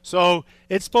 So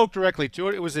it spoke directly to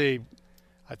it. It was I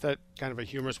thought, kind of a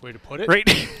humorous way to put it. Right.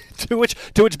 to which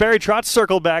Barry Trotz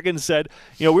circled back and said,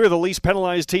 we're the least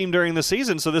penalized team during the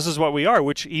season, so this is what we are,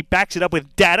 which he backs it up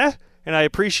with data, and I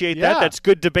appreciate that. That's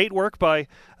good debate work by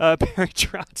Barry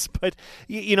Trotz. But,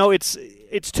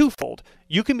 it's twofold.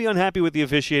 You can be unhappy with the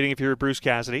officiating if you're Bruce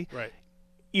Cassidy. Right.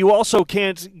 You also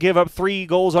can't give up 3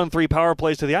 goals on 3 power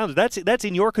plays to the Islanders. That's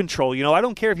in your control. I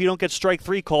don't care if you don't get strike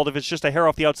 3 called if it's just a hair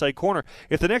off the outside corner.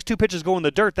 If the next 2 pitches go in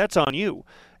the dirt, that's on you.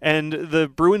 And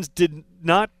the Bruins did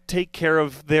not take care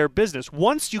of their business.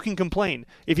 Once you can complain.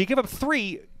 If you give up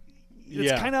 3,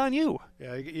 it's kind of on you.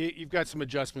 Yeah, you've got some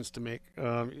adjustments to make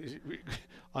on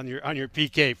your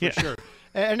PK for sure.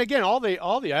 And again, all the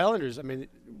Islanders,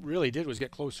 really did was get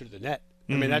closer to the net.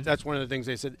 Mm-hmm. That's one of the things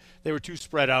they said. They were too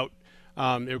spread out.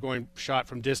 They were going shot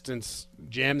from distance,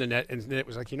 jam the net, and it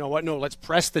was like, no, let's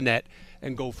press the net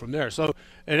and go from there. So,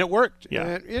 and it worked.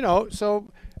 Yeah. And, so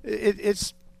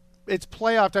it's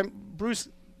playoff time. Bruce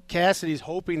Cassidy's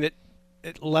hoping that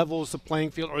it levels the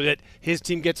playing field, or that his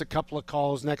team gets a couple of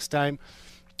calls next time.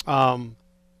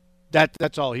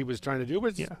 That's all he was trying to do.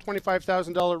 Was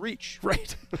 $25,000 reach.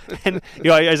 Right. And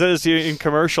I said this in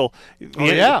commercial.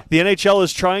 The NHL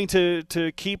is trying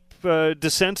to keep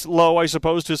dissent low, I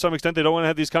suppose, to some extent. They don't want to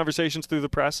have these conversations through the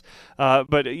press.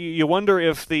 But you wonder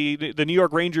if the New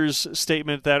York Rangers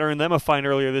statement that earned them a fine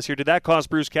earlier this year, did that cost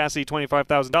Bruce Cassidy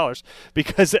 $25,000?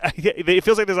 Because it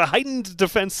feels like there's a heightened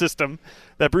defense system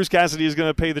that Bruce Cassidy is going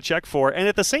to pay the check for. And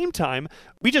at the same time,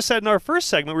 we just said in our first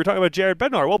segment, we were talking about Jared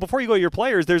Bednar. Well, before you go to your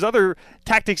players, there's other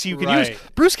tactics you can use.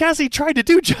 Bruce Cassidy tried to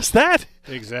do just that.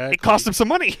 Exactly. It cost him some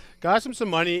money. Cost him some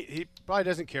money. He probably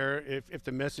doesn't care if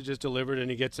the message is delivered and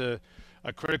he gets a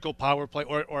critical power play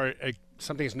or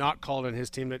something is not called on his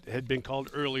team that had been called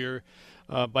earlier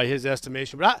by his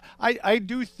estimation. But I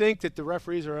do think that the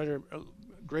referees are under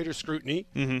greater scrutiny.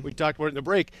 Mm-hmm. We talked about it in the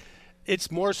break.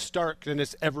 It's more stark than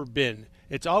it's ever been.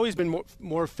 It's always been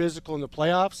more physical in the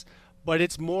playoffs, but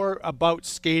it's more about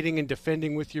skating and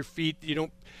defending with your feet. You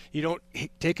don't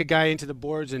take a guy into the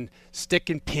boards and stick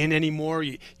and pin anymore.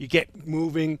 You get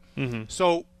moving. Mm-hmm.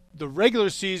 So the regular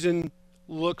season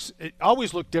it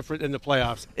always looked different than the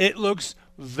playoffs. It looks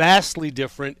vastly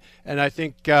different, and I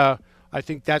think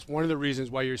that's one of the reasons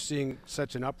why you're seeing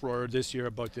such an uproar this year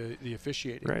about the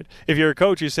officiating. Right. If you're a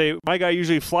coach, you say, my guy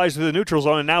usually flies through the neutral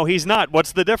zone, and now he's not.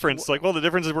 What's the difference? Like, well, the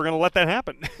difference is we're going to let that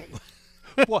happen.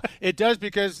 Well, it does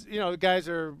because, the guys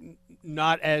are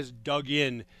not as dug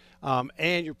in,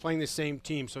 and you're playing the same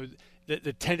team. So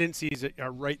the tendencies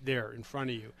are right there in front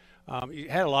of you. You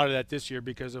had a lot of that this year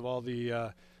because of all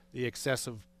the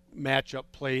excessive matchup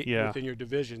play within your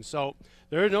division. So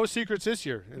there are no secrets this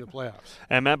year in the playoffs.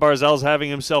 And Matt Barzal's having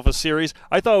himself a series.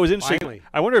 I thought it was interesting. Finally.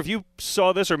 I wonder if you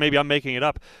saw this, or maybe I'm making it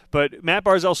up, but Matt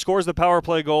Barzal scores the power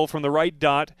play goal from the right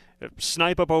dot,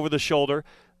 snipe up over the shoulder.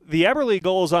 The Eberle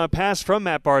goal is on a pass from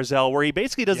Matt Barzal where he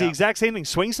basically does the exact same thing,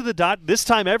 swings to the dot. This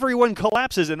time everyone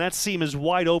collapses, and that seam is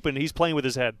wide open. He's playing with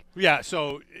his head. Yeah,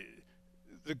 so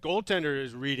the goaltender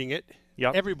is reading it.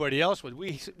 Yep. Everybody else would.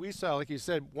 We saw, like you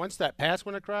said, once that pass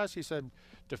went across, he said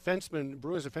Bruins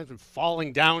defenseman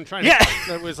falling down trying to.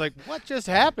 That was like, what just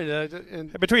happened?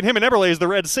 And between him and Eberle is the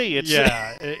Red Sea.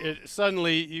 It's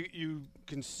suddenly you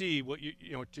can see what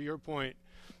to your point,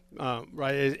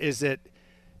 right? Is that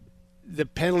the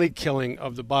penalty killing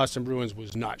of the Boston Bruins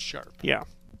was not sharp. Yeah.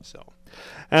 So.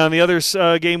 And the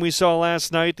other game we saw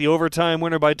last night, the overtime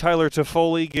winner by Tyler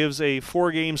Toffoli gives a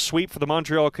 4-game sweep for the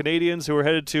Montreal Canadiens, who are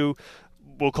headed to,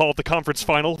 we'll call it the conference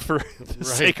final for the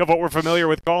sake of what we're familiar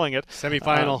with calling it.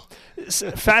 Semifinal.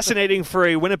 Fascinating for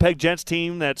a Winnipeg Jets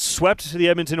team that swept the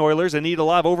Edmonton Oilers and need a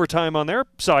lot of overtime on their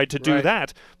side to do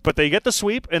that. But they get the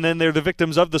sweep, and then they're the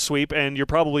victims of the sweep, and you're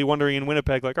probably wondering in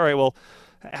Winnipeg, like, all right, well,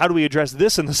 how do we address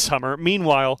this in the summer?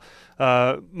 Meanwhile,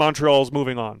 Montreal's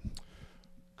moving on.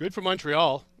 Good for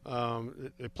Montreal.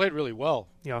 They played really well.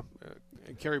 Yeah.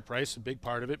 Carey Price, a big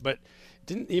part of it, but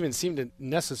didn't even seem to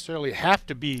necessarily have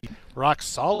to be rock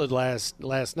solid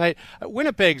last night.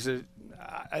 Winnipeg's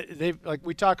they've, like,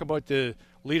 we talk about the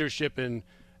leadership and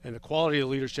the quality of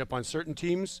leadership on certain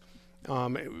teams,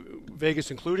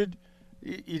 Vegas included.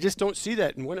 You just don't see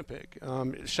that in Winnipeg.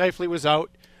 Scheifele was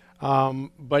out,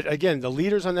 but again, the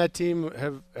leaders on that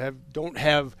team don't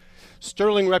have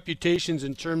sterling reputations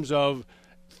in terms of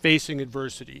facing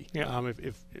adversity.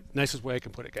 If nicest way I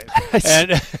can put it,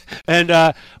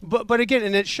 guys. But again,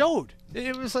 and it showed.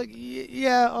 It was like,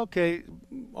 okay,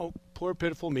 oh, poor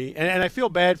pitiful me. And I feel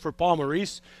bad for Paul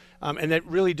Maurice, and that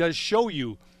really does show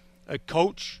you a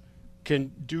coach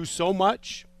can do so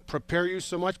much, prepare you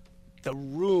so much. The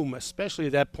room, especially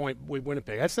at that point with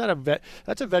Winnipeg, that's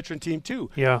a veteran team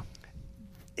too. Yeah,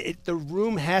 the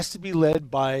room has to be led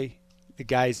by the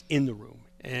guys in the room,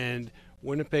 and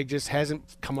Winnipeg just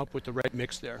hasn't come up with the right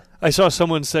mix there. I saw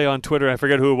someone say on Twitter, I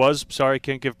forget who it was, sorry,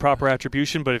 can't give proper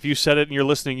attribution, but if you said it and you're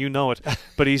listening, you know it.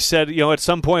 But he said, at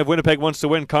some point, if Winnipeg wants to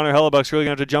win, Connor Hellebuck's really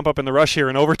going to have to jump up in the rush here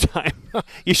in overtime.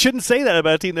 You shouldn't say that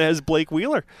about a team that has Blake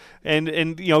Wheeler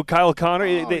and Kyle Connor.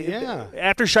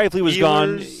 After Scheifele was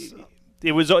gone,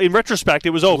 it was, in retrospect,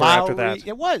 it was over after that.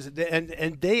 It was,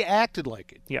 and they acted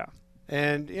like it. Yeah.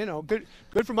 And, good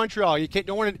for Montreal. You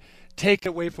don't want to take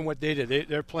away from what they did.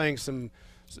 They're playing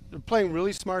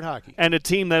really smart hockey. And a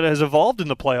team that has evolved in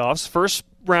the playoffs. First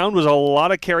round was a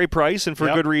lot of Carey Price, and for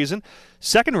good reason.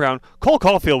 Second round, Cole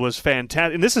Caulfield was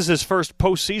fantastic. And this is his first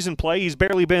postseason play. He's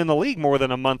barely been in the league more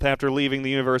than a month after leaving the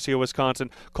University of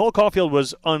Wisconsin. Cole Caulfield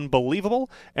was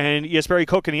unbelievable. And Jesperi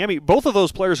Kotkaniemi, both of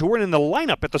those players who weren't in the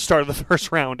lineup at the start of the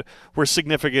first round were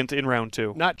significant in round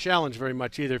two. Not challenged very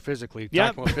much either physically.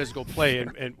 Talking about physical play,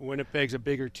 and Winnipeg's a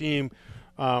bigger team.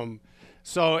 But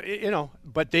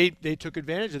they took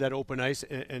advantage of that open ice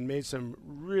and made some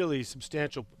really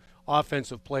substantial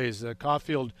offensive plays.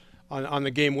 Caulfield on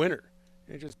the game winner.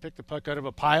 He just picked the puck out of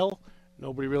a pile.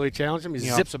 Nobody really challenged him. He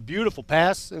zips a beautiful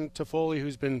pass, and Toffoli,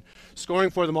 who's been scoring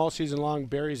for them all season long,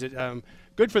 buries it.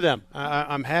 Good for them.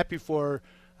 I'm happy for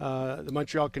the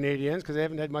Montreal Canadiens because they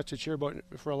haven't had much to cheer about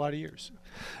for a lot of years.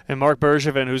 And Mark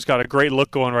Bergevin, who's got a great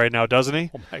look going right now, doesn't he?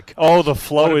 Oh, my God. Oh, the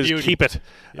flow is beauty. Keep it.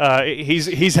 Yeah.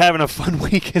 He's having a fun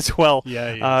week as well.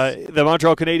 Yeah, he is. The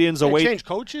Montreal Canadiens await. Changed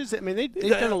coaches. I mean, they've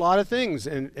done a lot of things,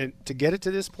 and to get it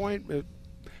to this point,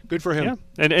 good for him.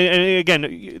 Yeah. And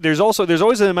again, there's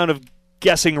always an amount of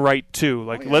guessing right too.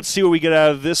 Like, let's see what we get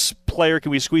out of this player.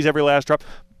 Can we squeeze every last drop?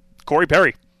 Corey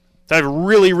Perry had a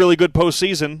really, really good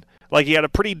postseason. Like, he had a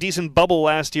pretty decent bubble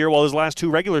last year, while his last 2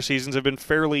 regular seasons have been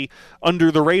fairly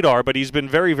under the radar, but he's been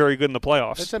very, very good in the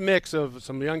playoffs. It's a mix of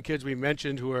some young kids we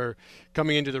mentioned who are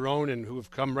coming into their own and who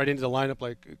have come right into the lineup,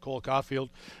 like Cole Caulfield.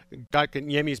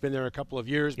 Yemi's been there a couple of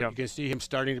years, but you can see him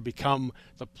starting to become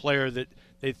the player that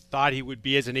they thought he would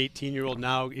be as an 18-year-old.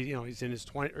 Now, he's in his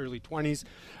early 20s.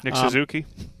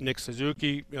 Nick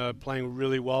Suzuki playing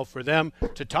really well for them.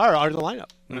 Tatar out of the lineup.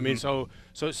 I mean, so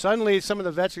suddenly some of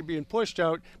the vets are being pushed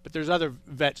out, but there's other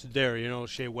vets there.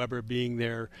 Shea Weber being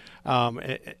there,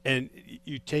 and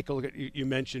you take a look at. You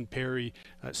mentioned Perry,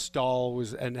 Stahl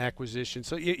was an acquisition.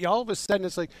 So all of a sudden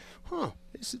it's like,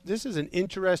 this is an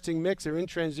interesting mix. They're in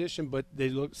transition, but they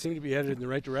seem to be headed in the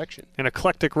right direction. An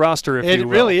eclectic roster, if you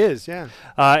will. It really is, yeah.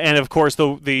 And of course,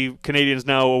 the Canadians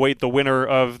now await the winner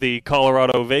of the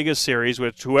Colorado-Vegas series.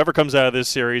 Which whoever comes out of this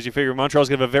series, you figure Montreal's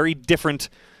going to have a very different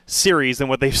series than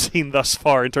what they've seen thus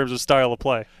far in terms of style of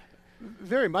play.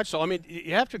 Very much so. I mean,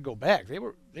 you have to go back. They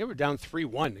were down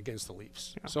 3-1 against the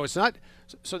Leafs. Yeah. So it's not.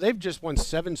 So they've just won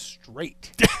 7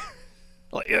 straight.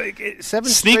 7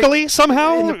 sneakily straight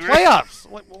somehow in the playoffs.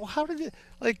 Well, how did it?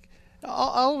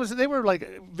 They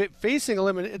were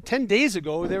facing 10 days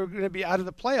ago. They were going to be out of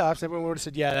the playoffs. Everyone would have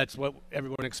said, "Yeah, that's what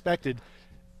everyone expected."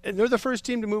 And they're the first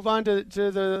team to move on to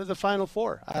the Final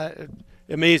Four.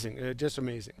 Amazing, just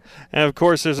amazing. And, of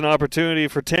course, there's an opportunity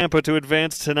for Tampa to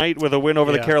advance tonight with a win over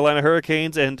the Carolina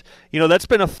Hurricanes. And, that's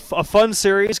been a fun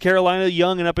series. Carolina,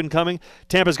 young and up-and-coming.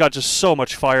 Tampa's got just so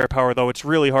much firepower, though. It's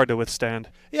really hard to withstand.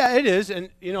 Yeah, it is. And,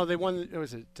 they won,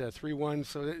 3-1.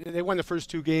 So they won the first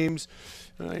 2 games,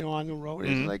 on the road.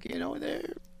 It's like, they're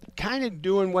kind of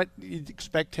doing what you'd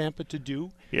expect Tampa to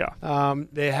do. Yeah.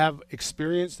 They have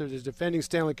experience. They're the defending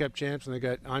Stanley Cup champs, and they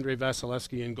got Andrei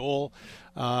Vasilevsky in goal.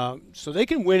 So they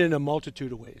can win in a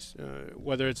multitude of ways,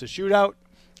 whether it's a shootout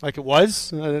like it was,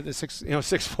 the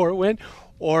 6-4 win,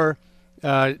 or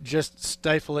just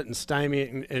stifle it and stymie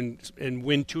it and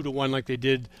win 2-1 like they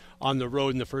did on the road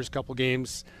in the first couple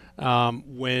games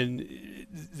when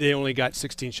they only got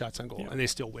 16 shots on goal and they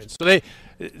still win. So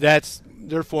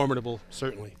they're formidable,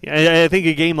 certainly. Yeah, I think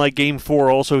a game like Game 4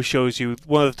 also shows you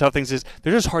one of the tough things is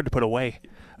they're just hard to put away.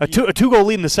 A 2-goal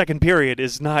lead in the second period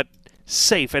is not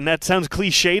safe, and that sounds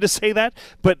cliche to say that,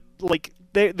 but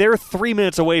they're 3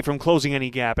 minutes away from closing any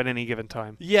gap at any given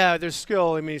time. Yeah, their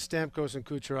skill. I mean, Stamkos and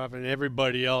Kucherov and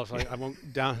everybody else. I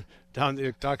won't down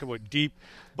there talk about deep,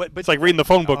 but it's like reading the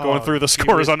phone book going through the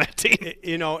scores on that team.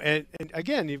 And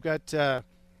again, you've got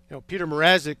Peter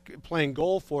Mrazek playing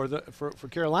goal for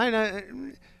Carolina,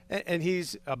 and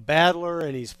he's a battler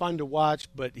and he's fun to watch,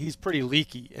 but he's pretty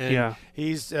leaky. And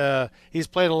he's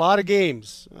played a lot of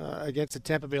games against the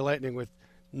Tampa Bay Lightning with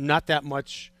not that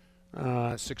much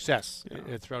success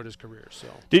throughout his career. So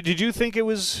did you think it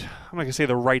was, I'm not going to say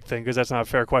the right thing because that's not a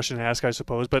fair question to ask, I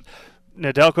suppose, but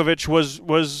Nedeljkovic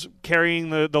was carrying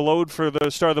the load for the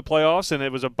start of the playoffs, and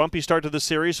it was a bumpy start to the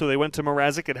series, so they went to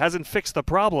Mrazek. It hasn't fixed the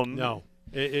problem. No.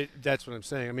 That's what I'm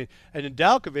saying. I mean, and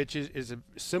Nedeljkovic is a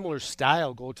similar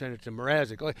style goaltender to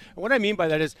Mrazek. And what I mean by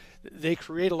that is they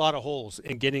create a lot of holes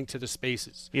in getting to the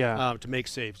spaces to make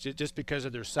saves, just because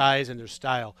of their size and their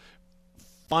style.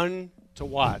 Fun to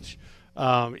watch.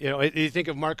 You think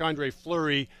of Marc-Andre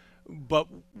Fleury, but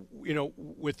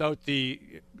without the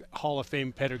Hall of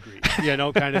Fame pedigree,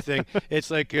 kind of thing. It's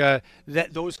like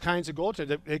those kinds of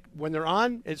goaltenders. When they're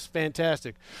on, it's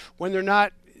fantastic. When they're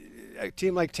not, a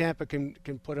team like Tampa can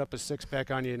put up a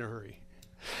 6-pack on you in a hurry.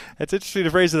 It's interesting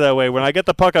to phrase it that way. When I get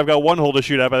the puck, I've got 1 hole to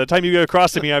shoot at. By the time you get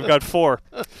across to me, I've got 4.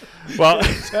 Well,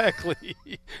 exactly.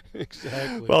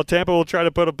 Well, Tampa will try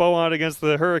to put a bow on against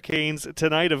the Hurricanes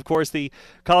tonight. Of course, the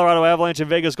Colorado Avalanche and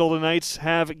Vegas Golden Knights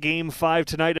have Game 5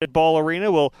 tonight at Ball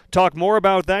Arena. We'll talk more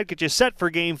about that, get you set for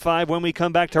Game 5 when we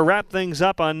come back to wrap things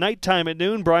up on Nighttime at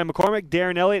Noon. Brian McCormick,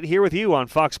 Darren Elliott here with you on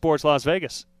Fox Sports Las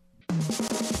Vegas.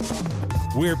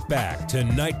 We're back to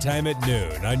Nighttime at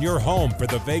Noon on your home for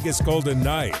the Vegas Golden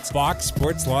Knights, Fox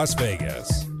Sports Las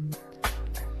Vegas.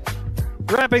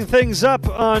 Wrapping things up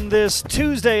on this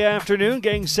Tuesday afternoon,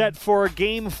 getting set for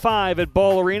Game 5 at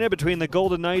Ball Arena between the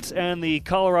Golden Knights and the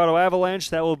Colorado Avalanche.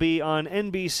 That will be on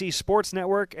NBC Sports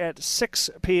Network at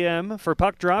 6 p.m. for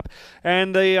puck drop.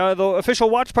 And the official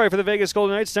watch party for the Vegas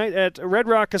Golden Knights tonight at Red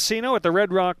Rock Casino at the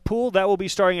Red Rock Pool. That will be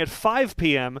starting at 5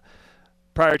 p.m.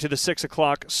 prior to the 6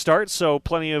 o'clock start, so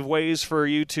plenty of ways for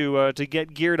you to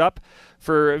get geared up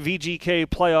for VGK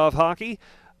playoff hockey.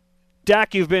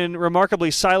 Dak, you've been remarkably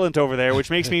silent over there,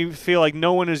 which makes me feel like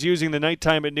no one is using the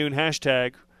Nighttime at Noon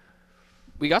hashtag.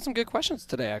 We got some good questions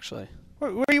today, actually.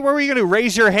 Were you going to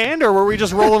raise your hand, or were we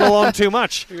just rolling along too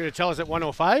much? You're going to tell us at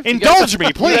 105? Indulge me,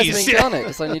 You guys have please. been killing it.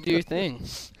 Just letting you do your thing.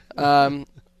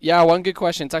 Yeah, one good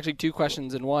question. It's actually two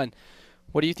questions in one.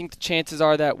 What do you think the chances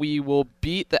are that we will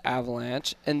beat the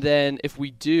Avalanche? And then if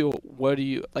we do, how do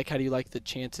you like the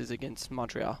chances against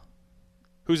Montreal?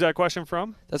 Who's that question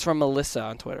from? That's from Melissa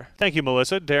on Twitter. Thank you,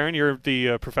 Melissa. Darren, you're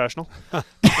the professional.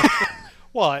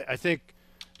 Well, I think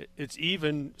it's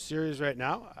even series right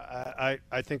now.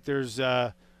 I think there's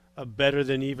a better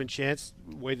than even chance,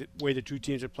 way the two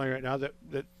teams are playing right now, that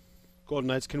Golden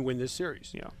Knights can win this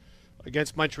series. Yeah.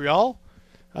 Against Montreal,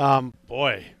 there's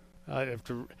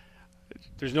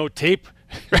no tape,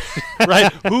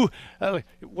 right?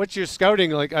 What's your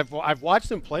scouting like? I've watched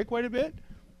them play quite a bit.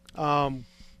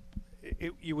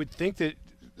 You would think that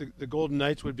the Golden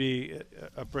Knights would be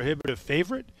a prohibitive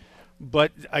favorite,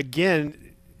 but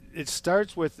again, it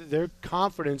starts with their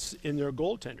confidence in their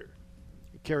goaltender,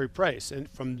 Carey Price, and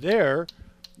from there,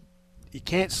 you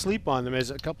can't sleep on them,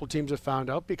 as a couple teams have found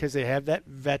out, because they have that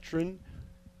veteran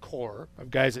core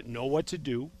of guys that know what to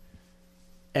do,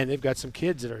 and they've got some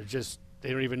kids that are just,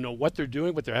 they don't even know what they're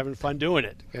doing, but they're having fun doing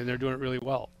it, and they're doing it really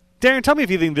well. Darren, tell me if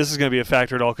you think this is going to be a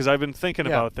factor at all, because I've been thinking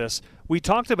about this. We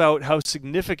talked about how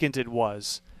significant it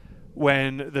was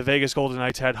when the Vegas Golden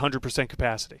Knights had 100%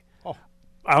 capacity. Oh.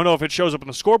 I don't know if it shows up on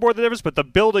the scoreboard, the difference, but the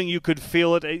building, you could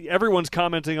feel it. Everyone's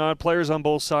commenting on it, players on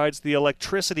both sides, the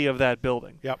electricity of that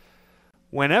building. Yep.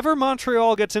 Whenever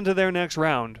Montreal gets into their next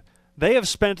round, they have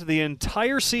spent the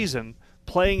entire season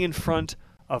playing in front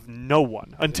of no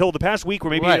one until the past week,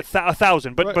 where maybe Right.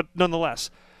 1,000, but Right. but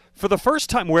nonetheless, for the first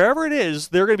time, wherever it is,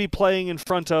 they're going to be playing in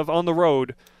front of, on the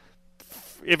road.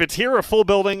 If it's here, a full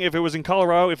building. If it was in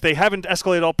Colorado, if they haven't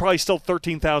escalated, all probably still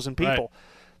 13,000 people.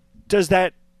 Right. Does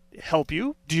that help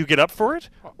you? Do you get up for it,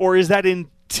 or is that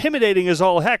intimidating as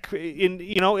all heck?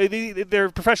 They're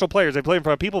professional players. They played in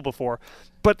front of people before,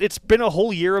 but it's been a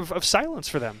whole year of silence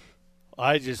for them.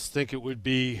 I just think it would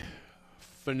be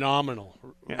phenomenal.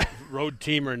 Yeah. Road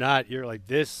team or not, you're like,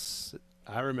 this,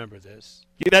 I remember this.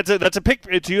 Yeah, that's a pick.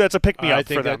 To you, that's a pick me I up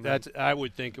think for them. I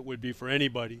would think it would be for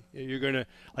anybody. You're gonna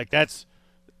like that's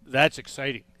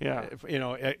exciting. Yeah.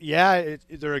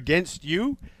 They're against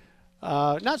you.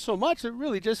 Not so much. They're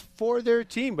really just for their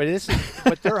team, but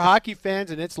they're hockey fans,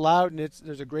 and it's loud, and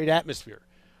there's a great atmosphere.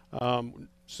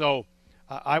 So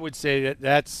I would say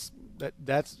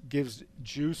that gives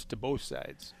juice to both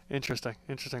sides. Interesting.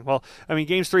 Well, I mean,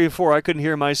 games 3 and 4, I couldn't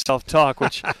hear myself talk,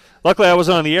 which luckily I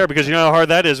wasn't on the air, because you know how hard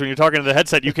that is when you're talking to the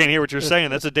headset. You can't hear what you're saying.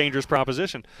 That's a dangerous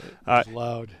proposition. It's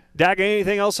loud. Dak,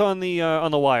 anything else on the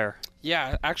wire?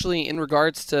 Yeah, actually, in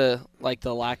regards to like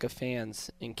the lack of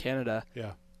fans in Canada,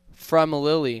 Yeah. from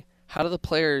Lily, how do the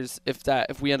players,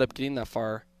 if we end up getting that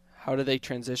far, how do they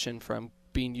transition from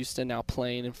being used to now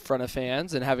playing in front of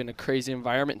fans and having a crazy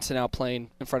environment to now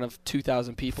playing in front of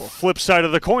 2,000 people? Flip side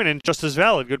of the coin, and just as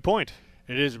valid. Good point.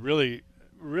 It is really,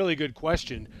 really good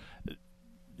question.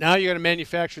 Now you got to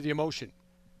manufacture the emotion.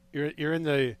 You're in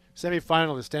the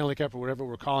semifinal of the Stanley Cup, or whatever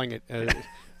we're calling it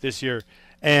this year,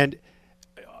 and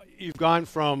you've gone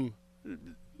from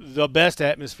the best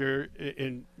atmosphere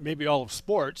in maybe all of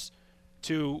sports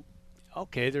to,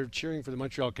 okay, they're cheering for the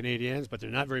Montreal Canadiens, but there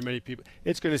are not very many people.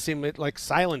 It's going to seem like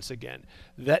silence again.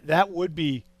 That would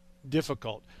be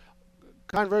difficult.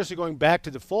 Conversely, going back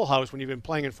to the full house, when you've been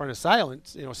playing in front of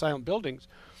silent buildings,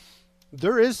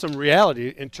 there is some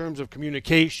reality in terms of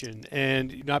communication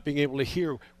and not being able to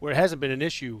hear, where it hasn't been an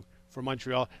issue for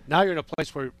Montreal. Now you're in a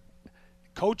place where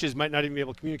coaches might not even be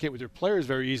able to communicate with their players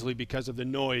very easily because of the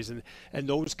noise and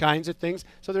those kinds of things.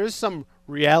 So there is some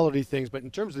reality things, but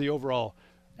in terms of the overall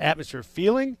atmosphere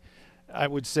feeling, I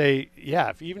would say,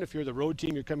 yeah, even if you're the road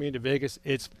team, you're coming into Vegas,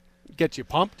 it gets you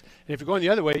pumped. And if you're going the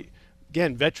other way,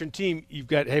 again, veteran team, you've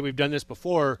got, hey, we've done this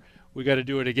before, we got to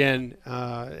do it again,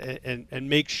 and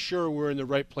make sure we're in the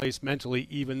right place mentally,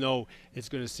 even though it's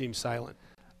going to seem silent.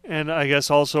 And I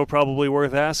guess also probably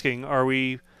worth asking, are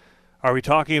we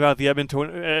talking about the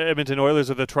Edmonton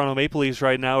Oilers or the Toronto Maple Leafs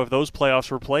right now, if those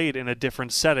playoffs were played in a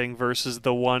different setting versus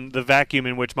the vacuum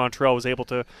in which Montreal was able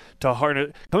to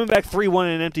harness? Coming back 3-1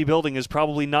 in an empty building is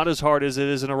probably not as hard as it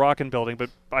is in a rocking building, but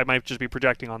I might just be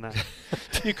projecting on that.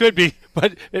 You could be,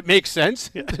 but it makes sense.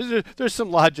 Yeah. There's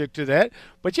some logic to that.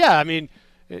 But yeah, I mean,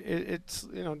 it's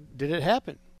did it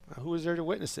happen? Who was there to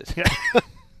witness it? Yeah.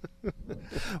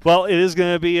 Well, it is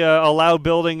going to be a loud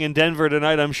building in Denver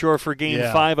tonight, I'm sure, for Game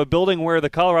 5. A building where the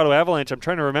Colorado Avalanche, I'm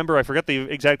trying to remember, I forget the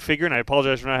exact figure, and I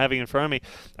apologize for not having it in front of me.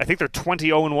 I think they're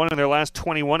 20-0-1 in their last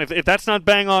 21. If that's not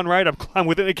bang on right, I'm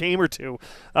within a game or two.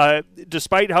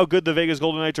 Despite how good the Vegas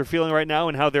Golden Knights are feeling right now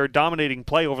and how they're dominating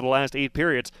play over the last 8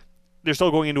 periods, they're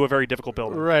still going into a very difficult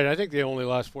building. Right. I think the only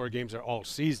last 4 games are all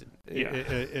season. Yeah.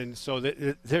 And so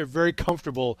they're very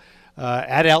comfortable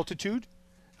at altitude,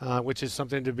 which is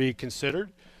something to be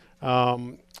considered.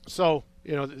 So,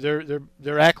 you know,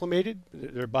 they're acclimated,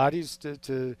 their bodies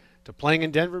to playing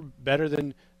in Denver better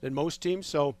than most teams.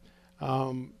 So,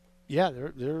 yeah,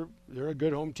 they're a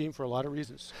good home team for a lot of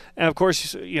reasons. And of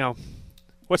course, you know,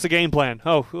 what's the game plan?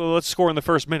 Oh, well, let's score in the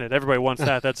first minute. Everybody wants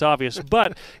that. That's obvious.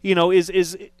 But, you know,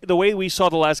 is the way we saw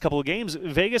the last couple of games,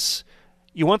 Vegas,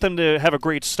 you want them to have a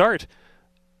great start.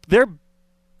 They're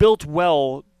built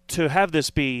well to have this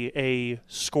be a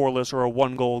scoreless or a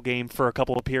 1-goal game for a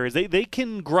couple of periods. They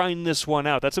can grind this one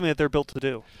out. That's something that they're built to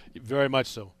do. Very much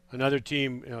so. Another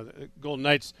team, you know, the Golden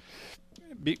Knights,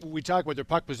 we talk about their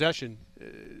puck possession.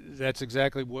 That's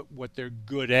exactly what they're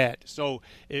good at. So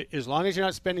as long as you're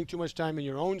not spending too much time in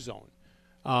your own zone,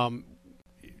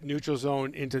 neutral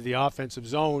zone into the offensive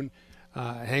zone,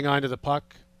 hang on to the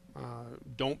puck.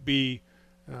 Don't be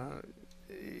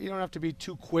you don't have to be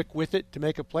too quick with it to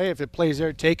make a play. If it plays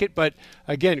there, take it. But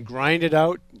again, grind it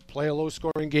out, play a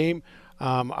low-scoring game.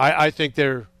 I think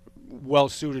they're well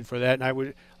suited for that,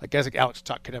 and I guess like Alex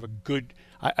Tuch could have a good.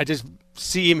 I just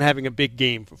see him having a big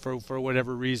game for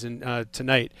whatever reason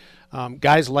tonight.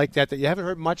 Guys like that you haven't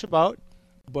heard much about,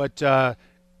 but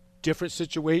different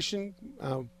situation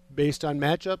based on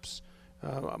matchups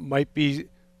might be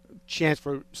chance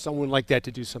for someone like that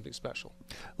to do something special.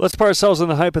 Let's put ourselves in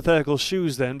the hypothetical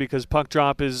shoes then, because puck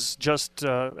drop is just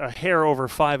a hair over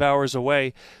 5 hours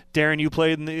away. Darren, you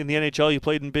played in the NHL. You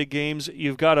played in big games.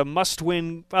 You've got a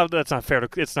must-win. Well, that's not fair.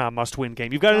 It's not a must-win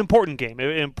game. You've got an important game.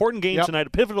 Yep. Tonight, a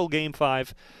pivotal game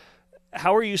 5.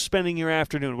 How are you spending your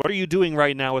afternoon? What are you doing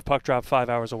right now with puck drop 5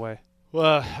 hours away?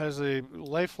 Well, as a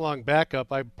lifelong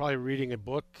backup, I'm probably reading a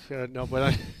book. No,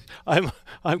 but I'm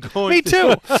going. Me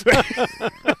too.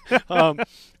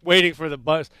 Waiting for the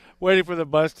bus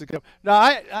to come. No,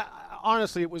 I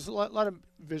honestly, it was a lot of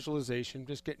visualization,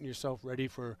 just getting yourself ready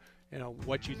for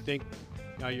what you think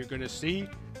you're going to see,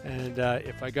 and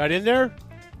if I got in there,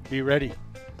 be ready.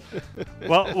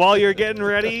 Well, while you're getting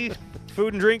ready,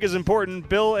 food and drink is important.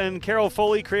 Bill and Carol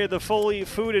Foley created the Foley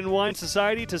Food and Wine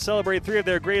Society to celebrate 3 of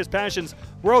their greatest passions: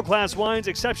 world-class wines,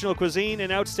 exceptional cuisine, and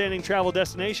outstanding travel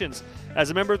destinations.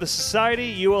 As a member of the society,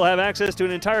 you will have access to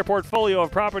an entire portfolio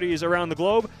of properties around the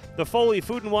globe. The Foley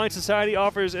Food and Wine Society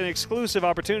offers an exclusive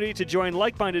opportunity to join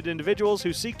like-minded individuals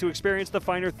who seek to experience the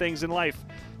finer things in life.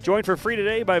 Join for free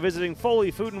today by visiting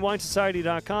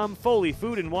FoleyFoodAndWineSociety.com,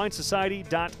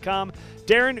 FoleyFoodAndWineSociety.com.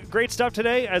 Darren, great stuff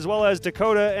today, as well as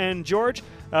Dakota and George.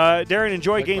 Darren,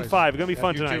 enjoy Likewise. Game 5. It's going to be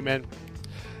fun you tonight. too, man.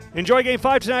 Enjoy Game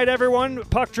 5 tonight, everyone.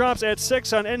 Puck drops at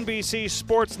 6 on NBC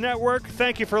Sports Network.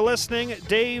 Thank you for listening.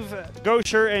 Dave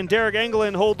Gosher and Derek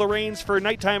Engelin hold the reins for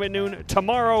Nighttime at Noon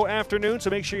tomorrow afternoon,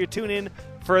 so make sure you tune in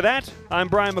for that. I'm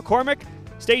Brian McCormick.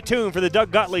 Stay tuned for the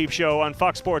Doug Gottlieb Show on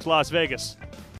Fox Sports Las Vegas.